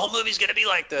like, oh, the whole movie's gonna be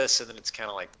like this, and then it's kind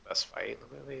of like the best fight in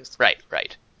the movie.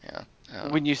 Right. Yeah.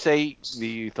 When you say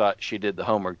you thought she did the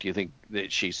homework, do you think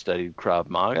that she studied Krav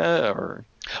Maga or?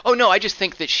 Oh no, I just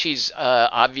think that she's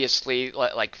obviously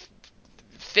like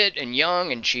fit and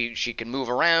young, and she can move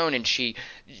around, and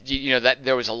that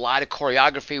there was a lot of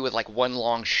choreography with like one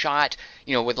long shot.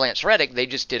 With Lance Reddick, they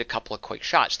just did a couple of quick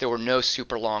shots. There were no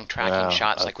super long tracking Oh,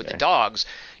 shots like with the okay. dogs.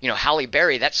 Halle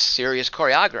Berry, that's serious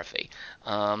choreography.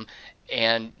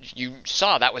 And you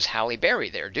saw that was Halle Berry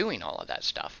there doing all of that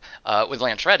stuff. With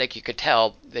Lance Reddick, you could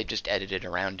tell they just edited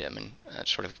around him and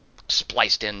sort of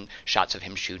spliced in shots of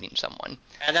him shooting someone.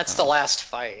 And that's the last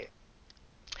fight.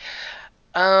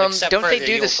 Except Don't for they the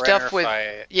do the Yul stuff Brynner with?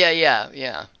 fight.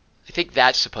 Yeah. I think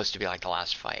that's supposed to be like the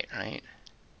last fight, right?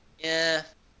 Yeah,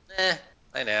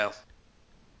 I know.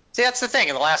 See, that's the thing.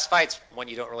 In the last fight's one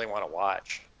you don't really want to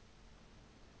watch.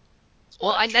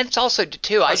 Well, that's also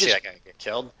too. I I see just that guy get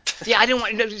killed. yeah, I didn't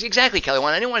want exactly Kelly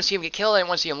one. I didn't want to see him get killed. I didn't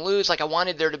want to see him lose. Like I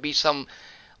wanted there to be some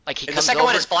like he And the comes second one,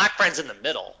 over. his black friend's in the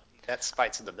middle. That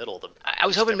fight's in the middle of the movie. I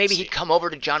was hoping maybe he'd come over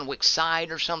to John Wick's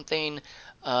side or something.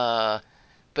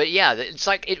 But yeah, it's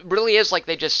like it really is like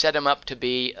they just set him up to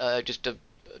be just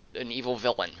an evil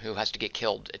villain who has to get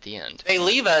killed at the end. They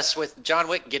leave us with John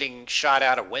Wick getting shot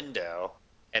out a window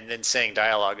and then saying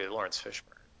dialogue to Lawrence Fishburne.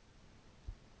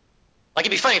 Like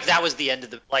it'd be funny if that was the end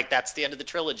of that's the end of the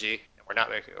trilogy and we're not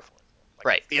making a fourth. Like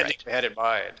Right. the ending we had in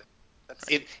mind.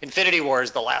 Infinity War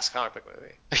is the last comic book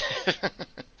movie.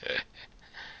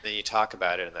 Then you talk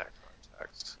about it in that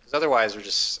context, because otherwise we're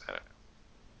just I don't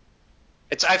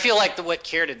know. I feel like what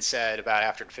Kiernan said about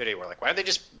after Infinity War, like why don't they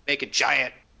just make a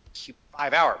giant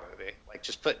 5-hour movie? Like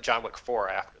just put John Wick 4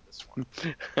 after this one,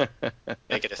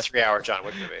 make it a 3-hour John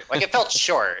Wick movie. Like it felt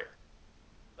short,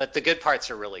 but the good parts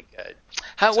are really good.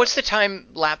 What's the time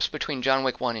lapse between John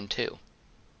Wick 1 and 2?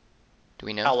 Do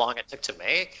we know? How long it took to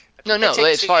make? No.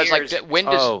 As far as like when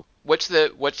does Oh. what's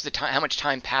the time? How much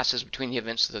time passes between the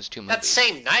events of those two movies? That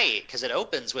same night, because it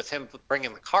opens with him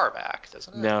bringing the car back,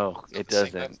 doesn't it? No, it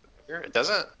doesn't. It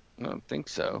doesn't. I don't think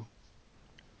so.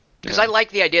 Because I like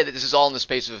the idea that this is all in the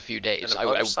space of a few days. And a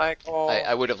motorcycle.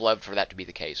 I would have loved for that to be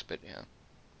the case, but yeah.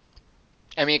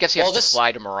 I mean, I guess he has to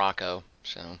fly to Morocco,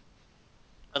 so.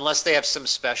 Unless they have some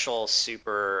special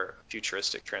super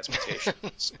futuristic transportation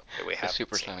that we have.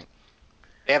 Supersonic.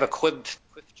 They have a Quiff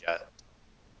jet.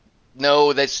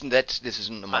 No, this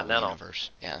isn't the Marvel universe.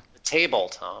 Yeah. The table,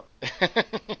 Tom.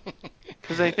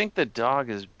 Because I think the dog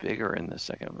is bigger in the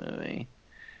second movie,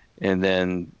 and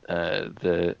then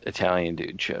the Italian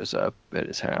dude shows up at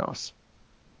his house.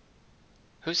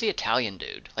 Who's the Italian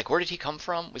dude? Like, where did he come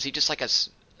from? Was he just like a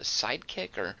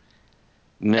sidekick or?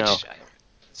 No.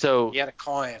 So he had a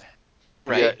coin.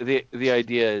 Right. The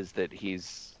idea is that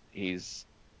he's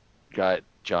got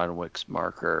John Wick's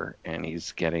marker, and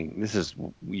he's getting this is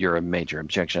your major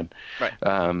objection.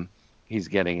 Right. He's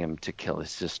getting him to kill his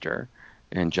sister,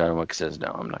 and John Wick says, "No,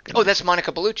 I'm not going." Oh, that's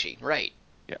Monica Bellucci, right?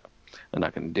 Yeah, I'm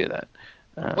not going to do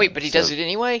that. Wait, but he does it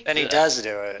anyway. And he does do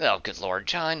it. Oh, good Lord,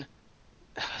 John.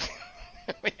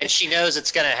 And she knows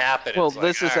it's going to happen. Well,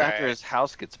 this is after his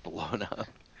house gets blown up.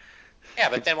 Yeah,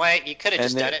 but then why you could have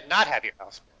just done it and not have your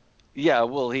house blown up. Yeah,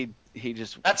 well, he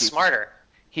just that's smarter.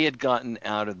 He had gotten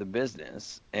out of the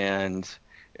business, and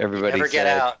everybody never said, get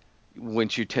out.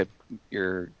 Once you tip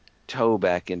your toe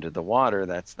back into the water,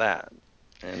 that's that.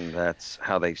 And that's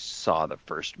how they saw the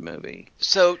first movie.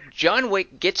 So John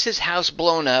Wick gets his house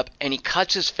blown up, and he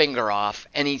cuts his finger off,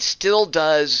 and he still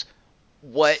does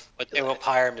what they won't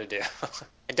hire him to do.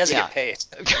 It doesn't get paid.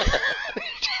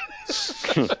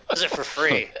 Does it for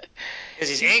free because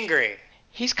he's angry.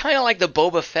 He's kind of like the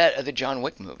Boba Fett of the John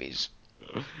Wick movies.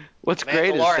 What's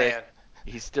great is that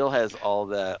he still has all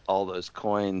those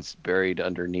coins buried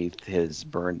underneath his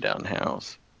burned down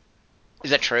house.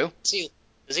 Is that true?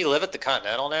 Does he live at the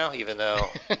Continental now, even though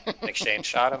McShane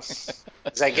shot him?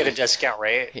 Does that get a discount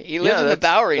rate? He lives in the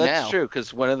Bowery now. That's true,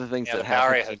 because one of the things that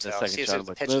happens in the second John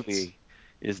Wick movie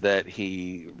is that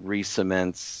he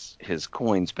re-cements his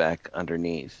coins back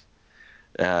underneath.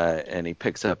 And he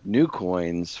picks up new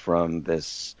coins from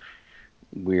this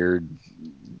weird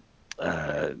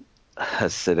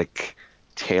Hasidic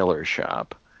tailor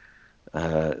shop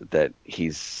that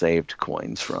he's saved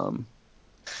coins from.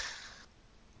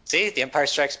 See, The Empire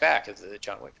Strikes Back is the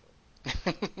John Wick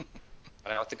film. Went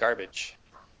out with the garbage.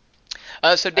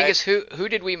 So Dingus, who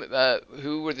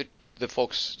were the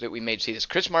folks that we made see this?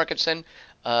 Chris Markinson,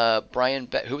 Brian.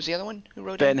 Who was the other one who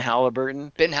wrote Ben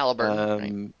Halliburton. Ben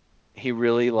Halliburton. Right. He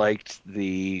really liked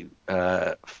the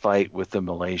fight with the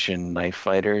Malaysian knife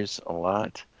fighters a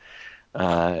lot.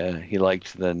 He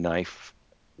liked the knife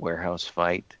warehouse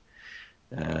fight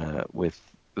with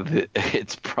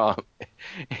its prom.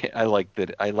 I like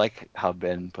that. I like how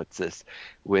Ben puts this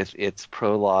with its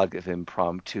prologue of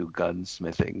impromptu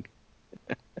gunsmithing.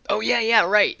 Oh yeah,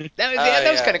 right.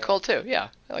 That was kind of cool too. Yeah,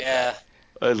 I like Yeah. that.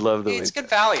 I love the way It's good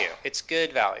value. It's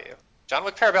good value. John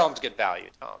Wick Parabellum's good value,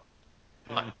 Tom.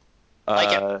 Come on. Like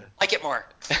it. uh, Like it more.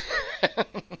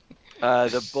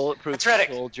 the bulletproof That's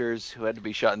Riddick. soldiers who had to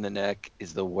be shot in the neck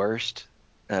is the worst.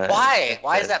 Why?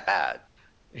 Why is that bad?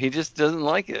 He just doesn't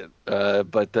like it.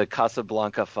 But the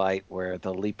Casablanca fight where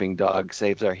the leaping dog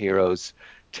saves our heroes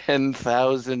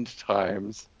 10,000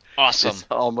 times Awesome. is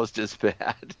almost as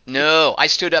bad. No, I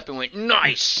stood up and went,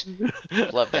 nice.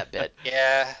 Love that bit.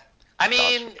 Yeah. I Dogs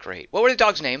mean, were great. What were the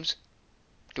dogs' names?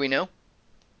 Do we know?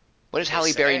 What does They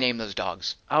Halle say. Berry name those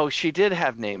dogs? Oh, she did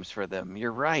have names for them.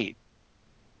 You're right.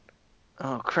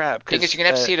 Oh crap! Dingus, you're gonna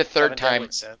have to see it a third Seven time.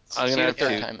 Deadly Sins. I'm See gonna it a have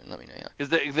third to, time and let me know. Yeah.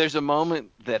 because there's a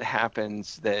moment that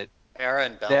happens that Farrah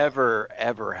and Bella. never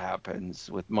ever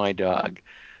happens with my dog,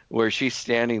 where she's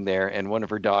standing there and one of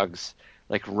her dogs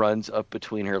like runs up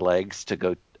between her legs to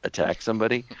go attack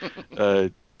somebody.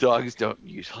 Dogs don't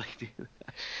usually do that.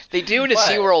 They do in a What?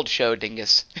 SeaWorld show,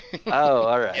 Dingus. Oh,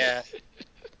 all right. Yeah.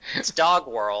 It's Dog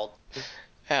World.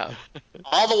 Yeah.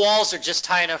 All the walls are just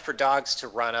high enough for dogs to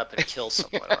run up and kill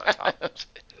someone on top.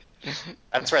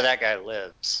 That's where that guy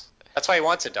lives. That's why he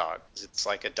wants a dog. 'Cause it's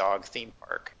like a dog theme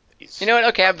park. You know what?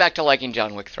 Okay, I'm back to liking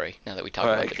John Wick 3 now that we talked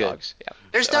All about right, the good. dogs. Yeah.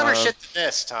 There's dumber shit than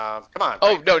this, Tom. Come on.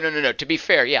 Oh, Frank. no. To be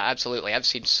fair, yeah, absolutely. I've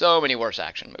seen so many worse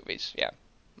action movies. Yeah.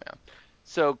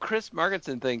 So Chris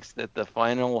Markinson thinks that the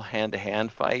final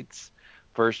hand-to-hand fights,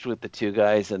 first with the two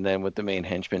guys and then with the main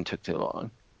henchman, took too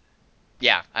long.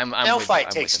 Yeah, I'm No with, fight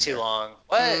I'm takes with him too there. long.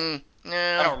 What?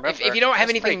 No. I don't remember. If you don't have That's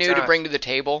anything pretty new to drunk. bring to the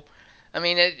table, I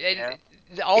mean, Yeah.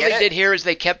 all Get they it? did here is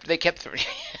they kept they kept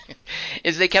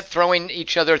throwing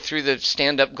each other through the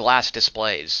stand-up glass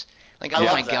displays. Like, I oh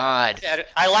love my that. god.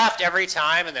 I laughed every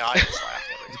time, and the audience laughed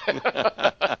every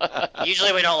time.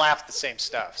 Usually we don't laugh at the same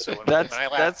stuff. So when I laugh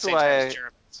at That's the same time why as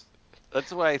Germans.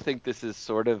 That's why I think this is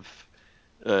sort of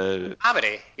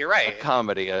Comedy. You're a right.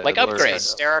 comedy, Like It's Upgrade.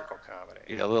 hysterical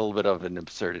comedy. a little bit of an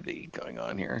absurdity going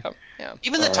on here. Yeah.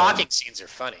 Even the talking scenes are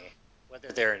funny, whether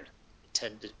they're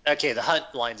intended. Okay, the Hunt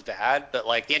line's bad, but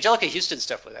like the Angelica Houston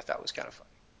stuff, I thought was kind of funny.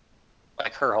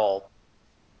 Like her whole,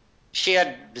 she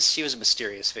was a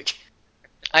mysterious figure.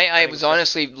 I was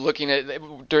honestly looking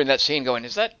at during that scene going,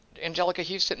 is that Angelica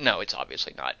Houston? No, it's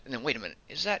obviously not. And then wait a minute,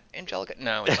 is that Angelica?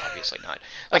 No, it's obviously not.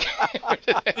 Like,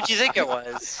 Who'd you think it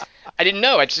was? I didn't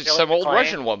know. It's just Angelica some old Klein?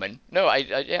 Russian woman. No,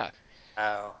 yeah.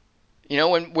 Oh, You know,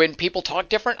 when people talk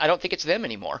different, I don't think it's them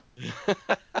anymore.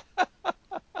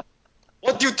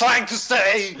 what are you trying to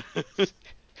say?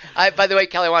 By the way,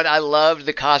 Kelly, I loved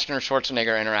the Costner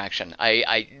Schwarzenegger interaction.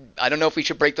 I don't know if we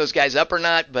should break those guys up or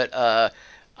not, but that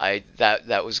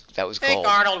was I gold. think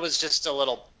Arnold was just a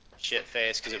little shit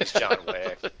faced because it was John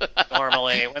Wick.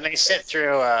 Normally, when they sit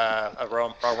through a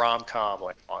rom-com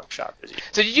like Long Shot,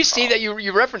 So did you see that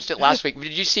you referenced it last week?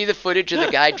 Did you see the footage of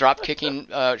the guy drop kicking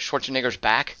Schwarzenegger's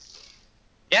back?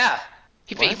 Yeah,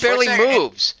 He barely Schwarzenegger-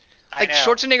 moves. I Like know.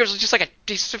 Schwarzenegger's just like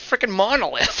he's a freaking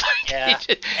monolith. Yeah,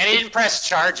 and he didn't press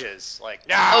charges. Like,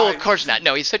 no. Oh, of course not.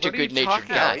 No, he's such a What are you good-natured talking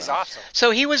No, guy. he's awesome.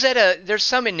 So he was at there's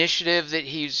some initiative that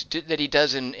he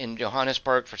does in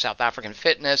Johannesburg for South African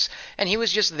fitness, and he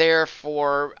was just there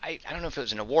for I don't know if it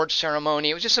was an award ceremony.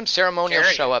 It was just some ceremonial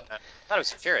Charity show up. event. I thought it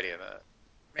was a charity event.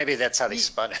 Maybe that's how they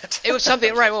spun it. It was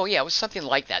something right. Well, yeah, it was something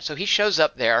like that. So he shows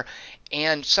up there,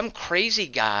 and some crazy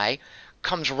guy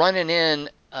comes running in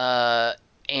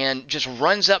and just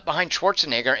runs up behind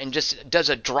Schwarzenegger and just does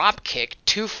a drop kick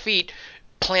 2 feet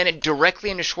planted directly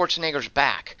into Schwarzenegger's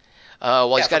back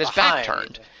while he's got from his back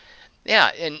behind. turned. Yeah,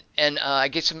 and I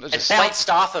guess it was a It slight. bounced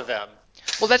off of him.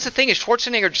 Well, that's the thing is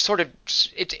Schwarzenegger just sort of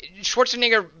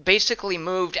Schwarzenegger basically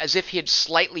moved as if he had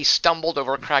slightly stumbled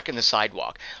over a crack in the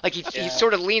sidewalk. Like he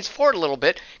sort of leans forward a little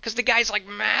bit because the guy's like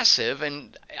massive,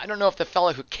 and I don't know if the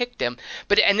fellow who kicked him,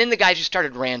 and then the guy just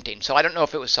started ranting. So I don't know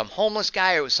if it was some homeless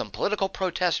guy or it was some political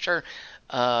protester.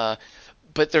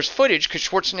 But there's footage because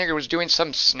Schwarzenegger was doing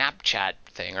some Snapchat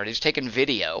thing or he's taking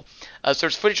video. So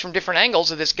there's footage from different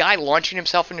angles of this guy launching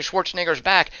himself into Schwarzenegger's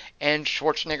back and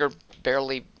Schwarzenegger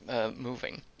barely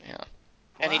moving. Yeah.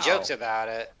 And he Wow. jokes about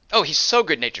it. Oh, he's so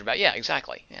good natured about it. Yeah,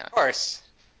 exactly. Yeah. Of course.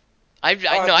 Man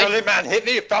hit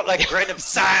me. It felt like a grain of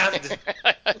sand.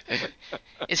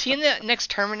 Is he in the next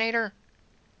Terminator?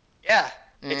 Yeah.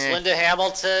 It's Eh. Linda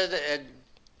Hamilton and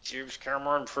James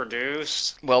Cameron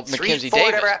produced. Well, Mackenzie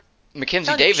Davis.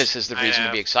 Mackenzie Tony- Davis is the I reason to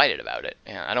know. be excited about it.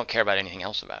 Yeah, I don't care about anything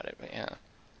else about it, but yeah.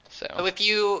 So So if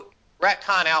you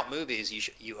retcon out movies,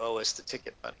 you owe us the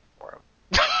ticket money for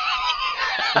them.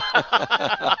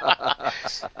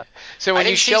 So I when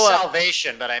didn't you see show up,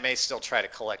 Salvation, but I may still try to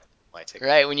collect my ticket.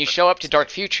 right? When you show up to Dark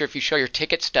Future, if you show your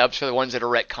ticket stubs for the ones that are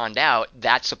retconned out,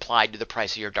 that's applied to the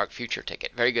price of your Dark Future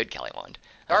ticket. Very good, Kelly Wand.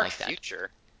 I Dark like that.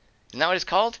 Future, Isn't that what it's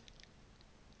called?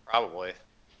 probably.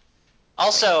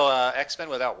 Also, X-Men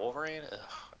Without Wolverine. Ugh,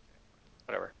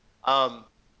 whatever.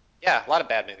 Yeah, a lot of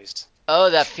bad movies. Oh,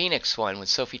 that Phoenix one with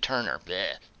Sophie Turner.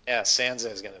 Blech. Yeah, Sansa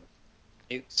is gonna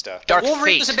mute stuff. Dark But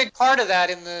Wolverine was Fate. a big part of that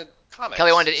in the comics.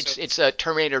 Kelly Wand, so it's a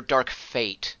Terminator Dark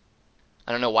Fate.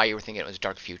 I don't know why you were thinking it was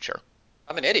Dark Future.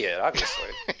 I'm an idiot,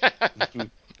 obviously.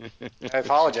 I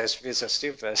apologize for being so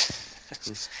stupid.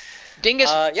 Dingus,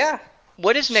 Yeah.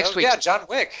 what is next So, week's? yeah, John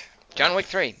Wick. John Wick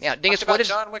 3. Yeah, Dingus, Talked about what is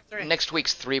John Wick 3. next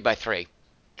week's 3x3?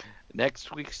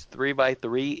 Next week's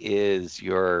 3x3 is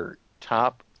your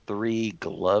top 3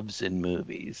 gloves in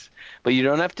movies. But you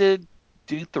don't have to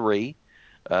do 3.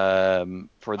 For Mine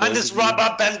those is of you...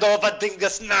 rubber, bend over,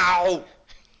 dingus now.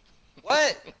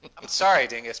 What? I'm sorry,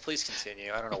 Dingus. Please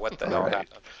continue. I don't know what the hell Right.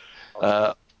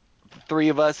 happened. 3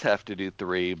 of us have to do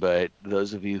 3, but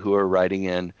those of you who are writing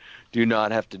in do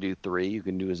not have to do 3. You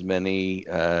can do as many.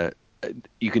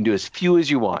 You can do as few as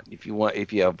you want. If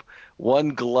you have one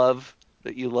glove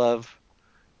that you love,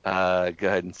 go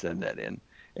ahead and send that in,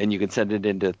 and you can send it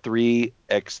into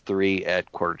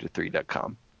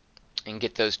 3x3@quarterto3.com. And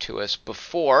get those to us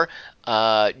before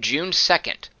June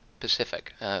 2nd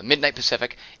Pacific, midnight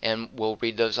Pacific, and we'll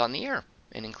read those on the air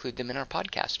and include them in our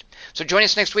podcast. So join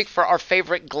us next week for our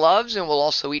favorite gloves, and we'll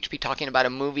also each be talking about a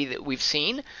movie that we've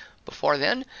seen before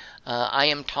then. I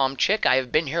am Tom Chick. I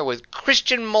have been here with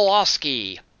Christian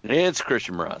Molosky It's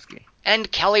Christian Morosky.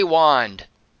 and Kelly Wand.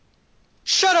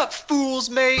 Shut up, fools,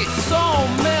 mate. So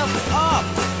messed up,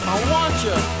 I want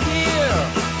you here.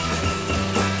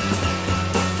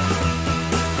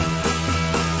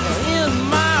 In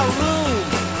my room,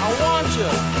 I want you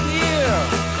here.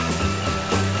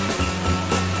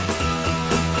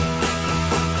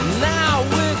 Now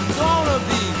we're gonna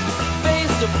be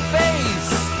face to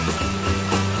face.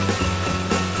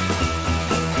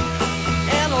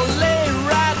 And I'll lay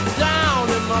right down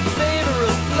in my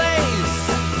favorite place.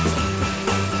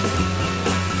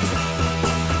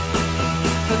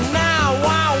 And now I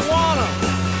wanna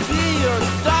be your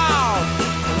dog.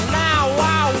 And now I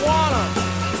wanna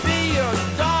be your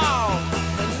dog.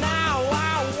 And now I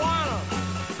wanna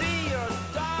be your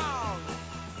dog.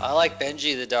 I like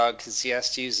Benji the dog because he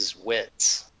has to use his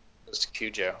wits. Goes to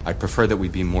Cujo. I prefer that we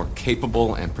be more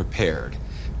capable and prepared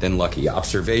than lucky.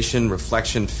 Observation,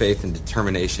 reflection, faith, and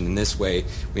determination. In this way,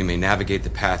 we may navigate the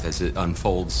path as it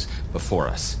unfolds before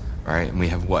us. All right, and we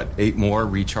have, 8 more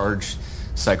recharge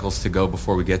cycles to go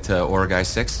before we get to Oragai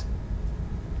 6?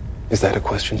 Is that a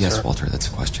question, Yes, sir? Walter, that's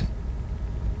a question.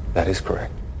 That is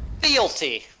correct.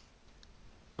 Fealty.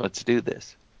 Let's do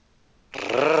this.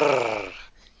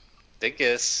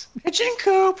 Dingus. Pigeon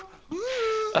coop.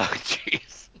 Oh,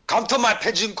 jeez. Come to my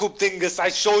pigeon coop, dingus. I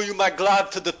show you my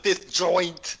glove to the 5th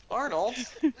joint. Arnold,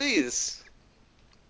 please.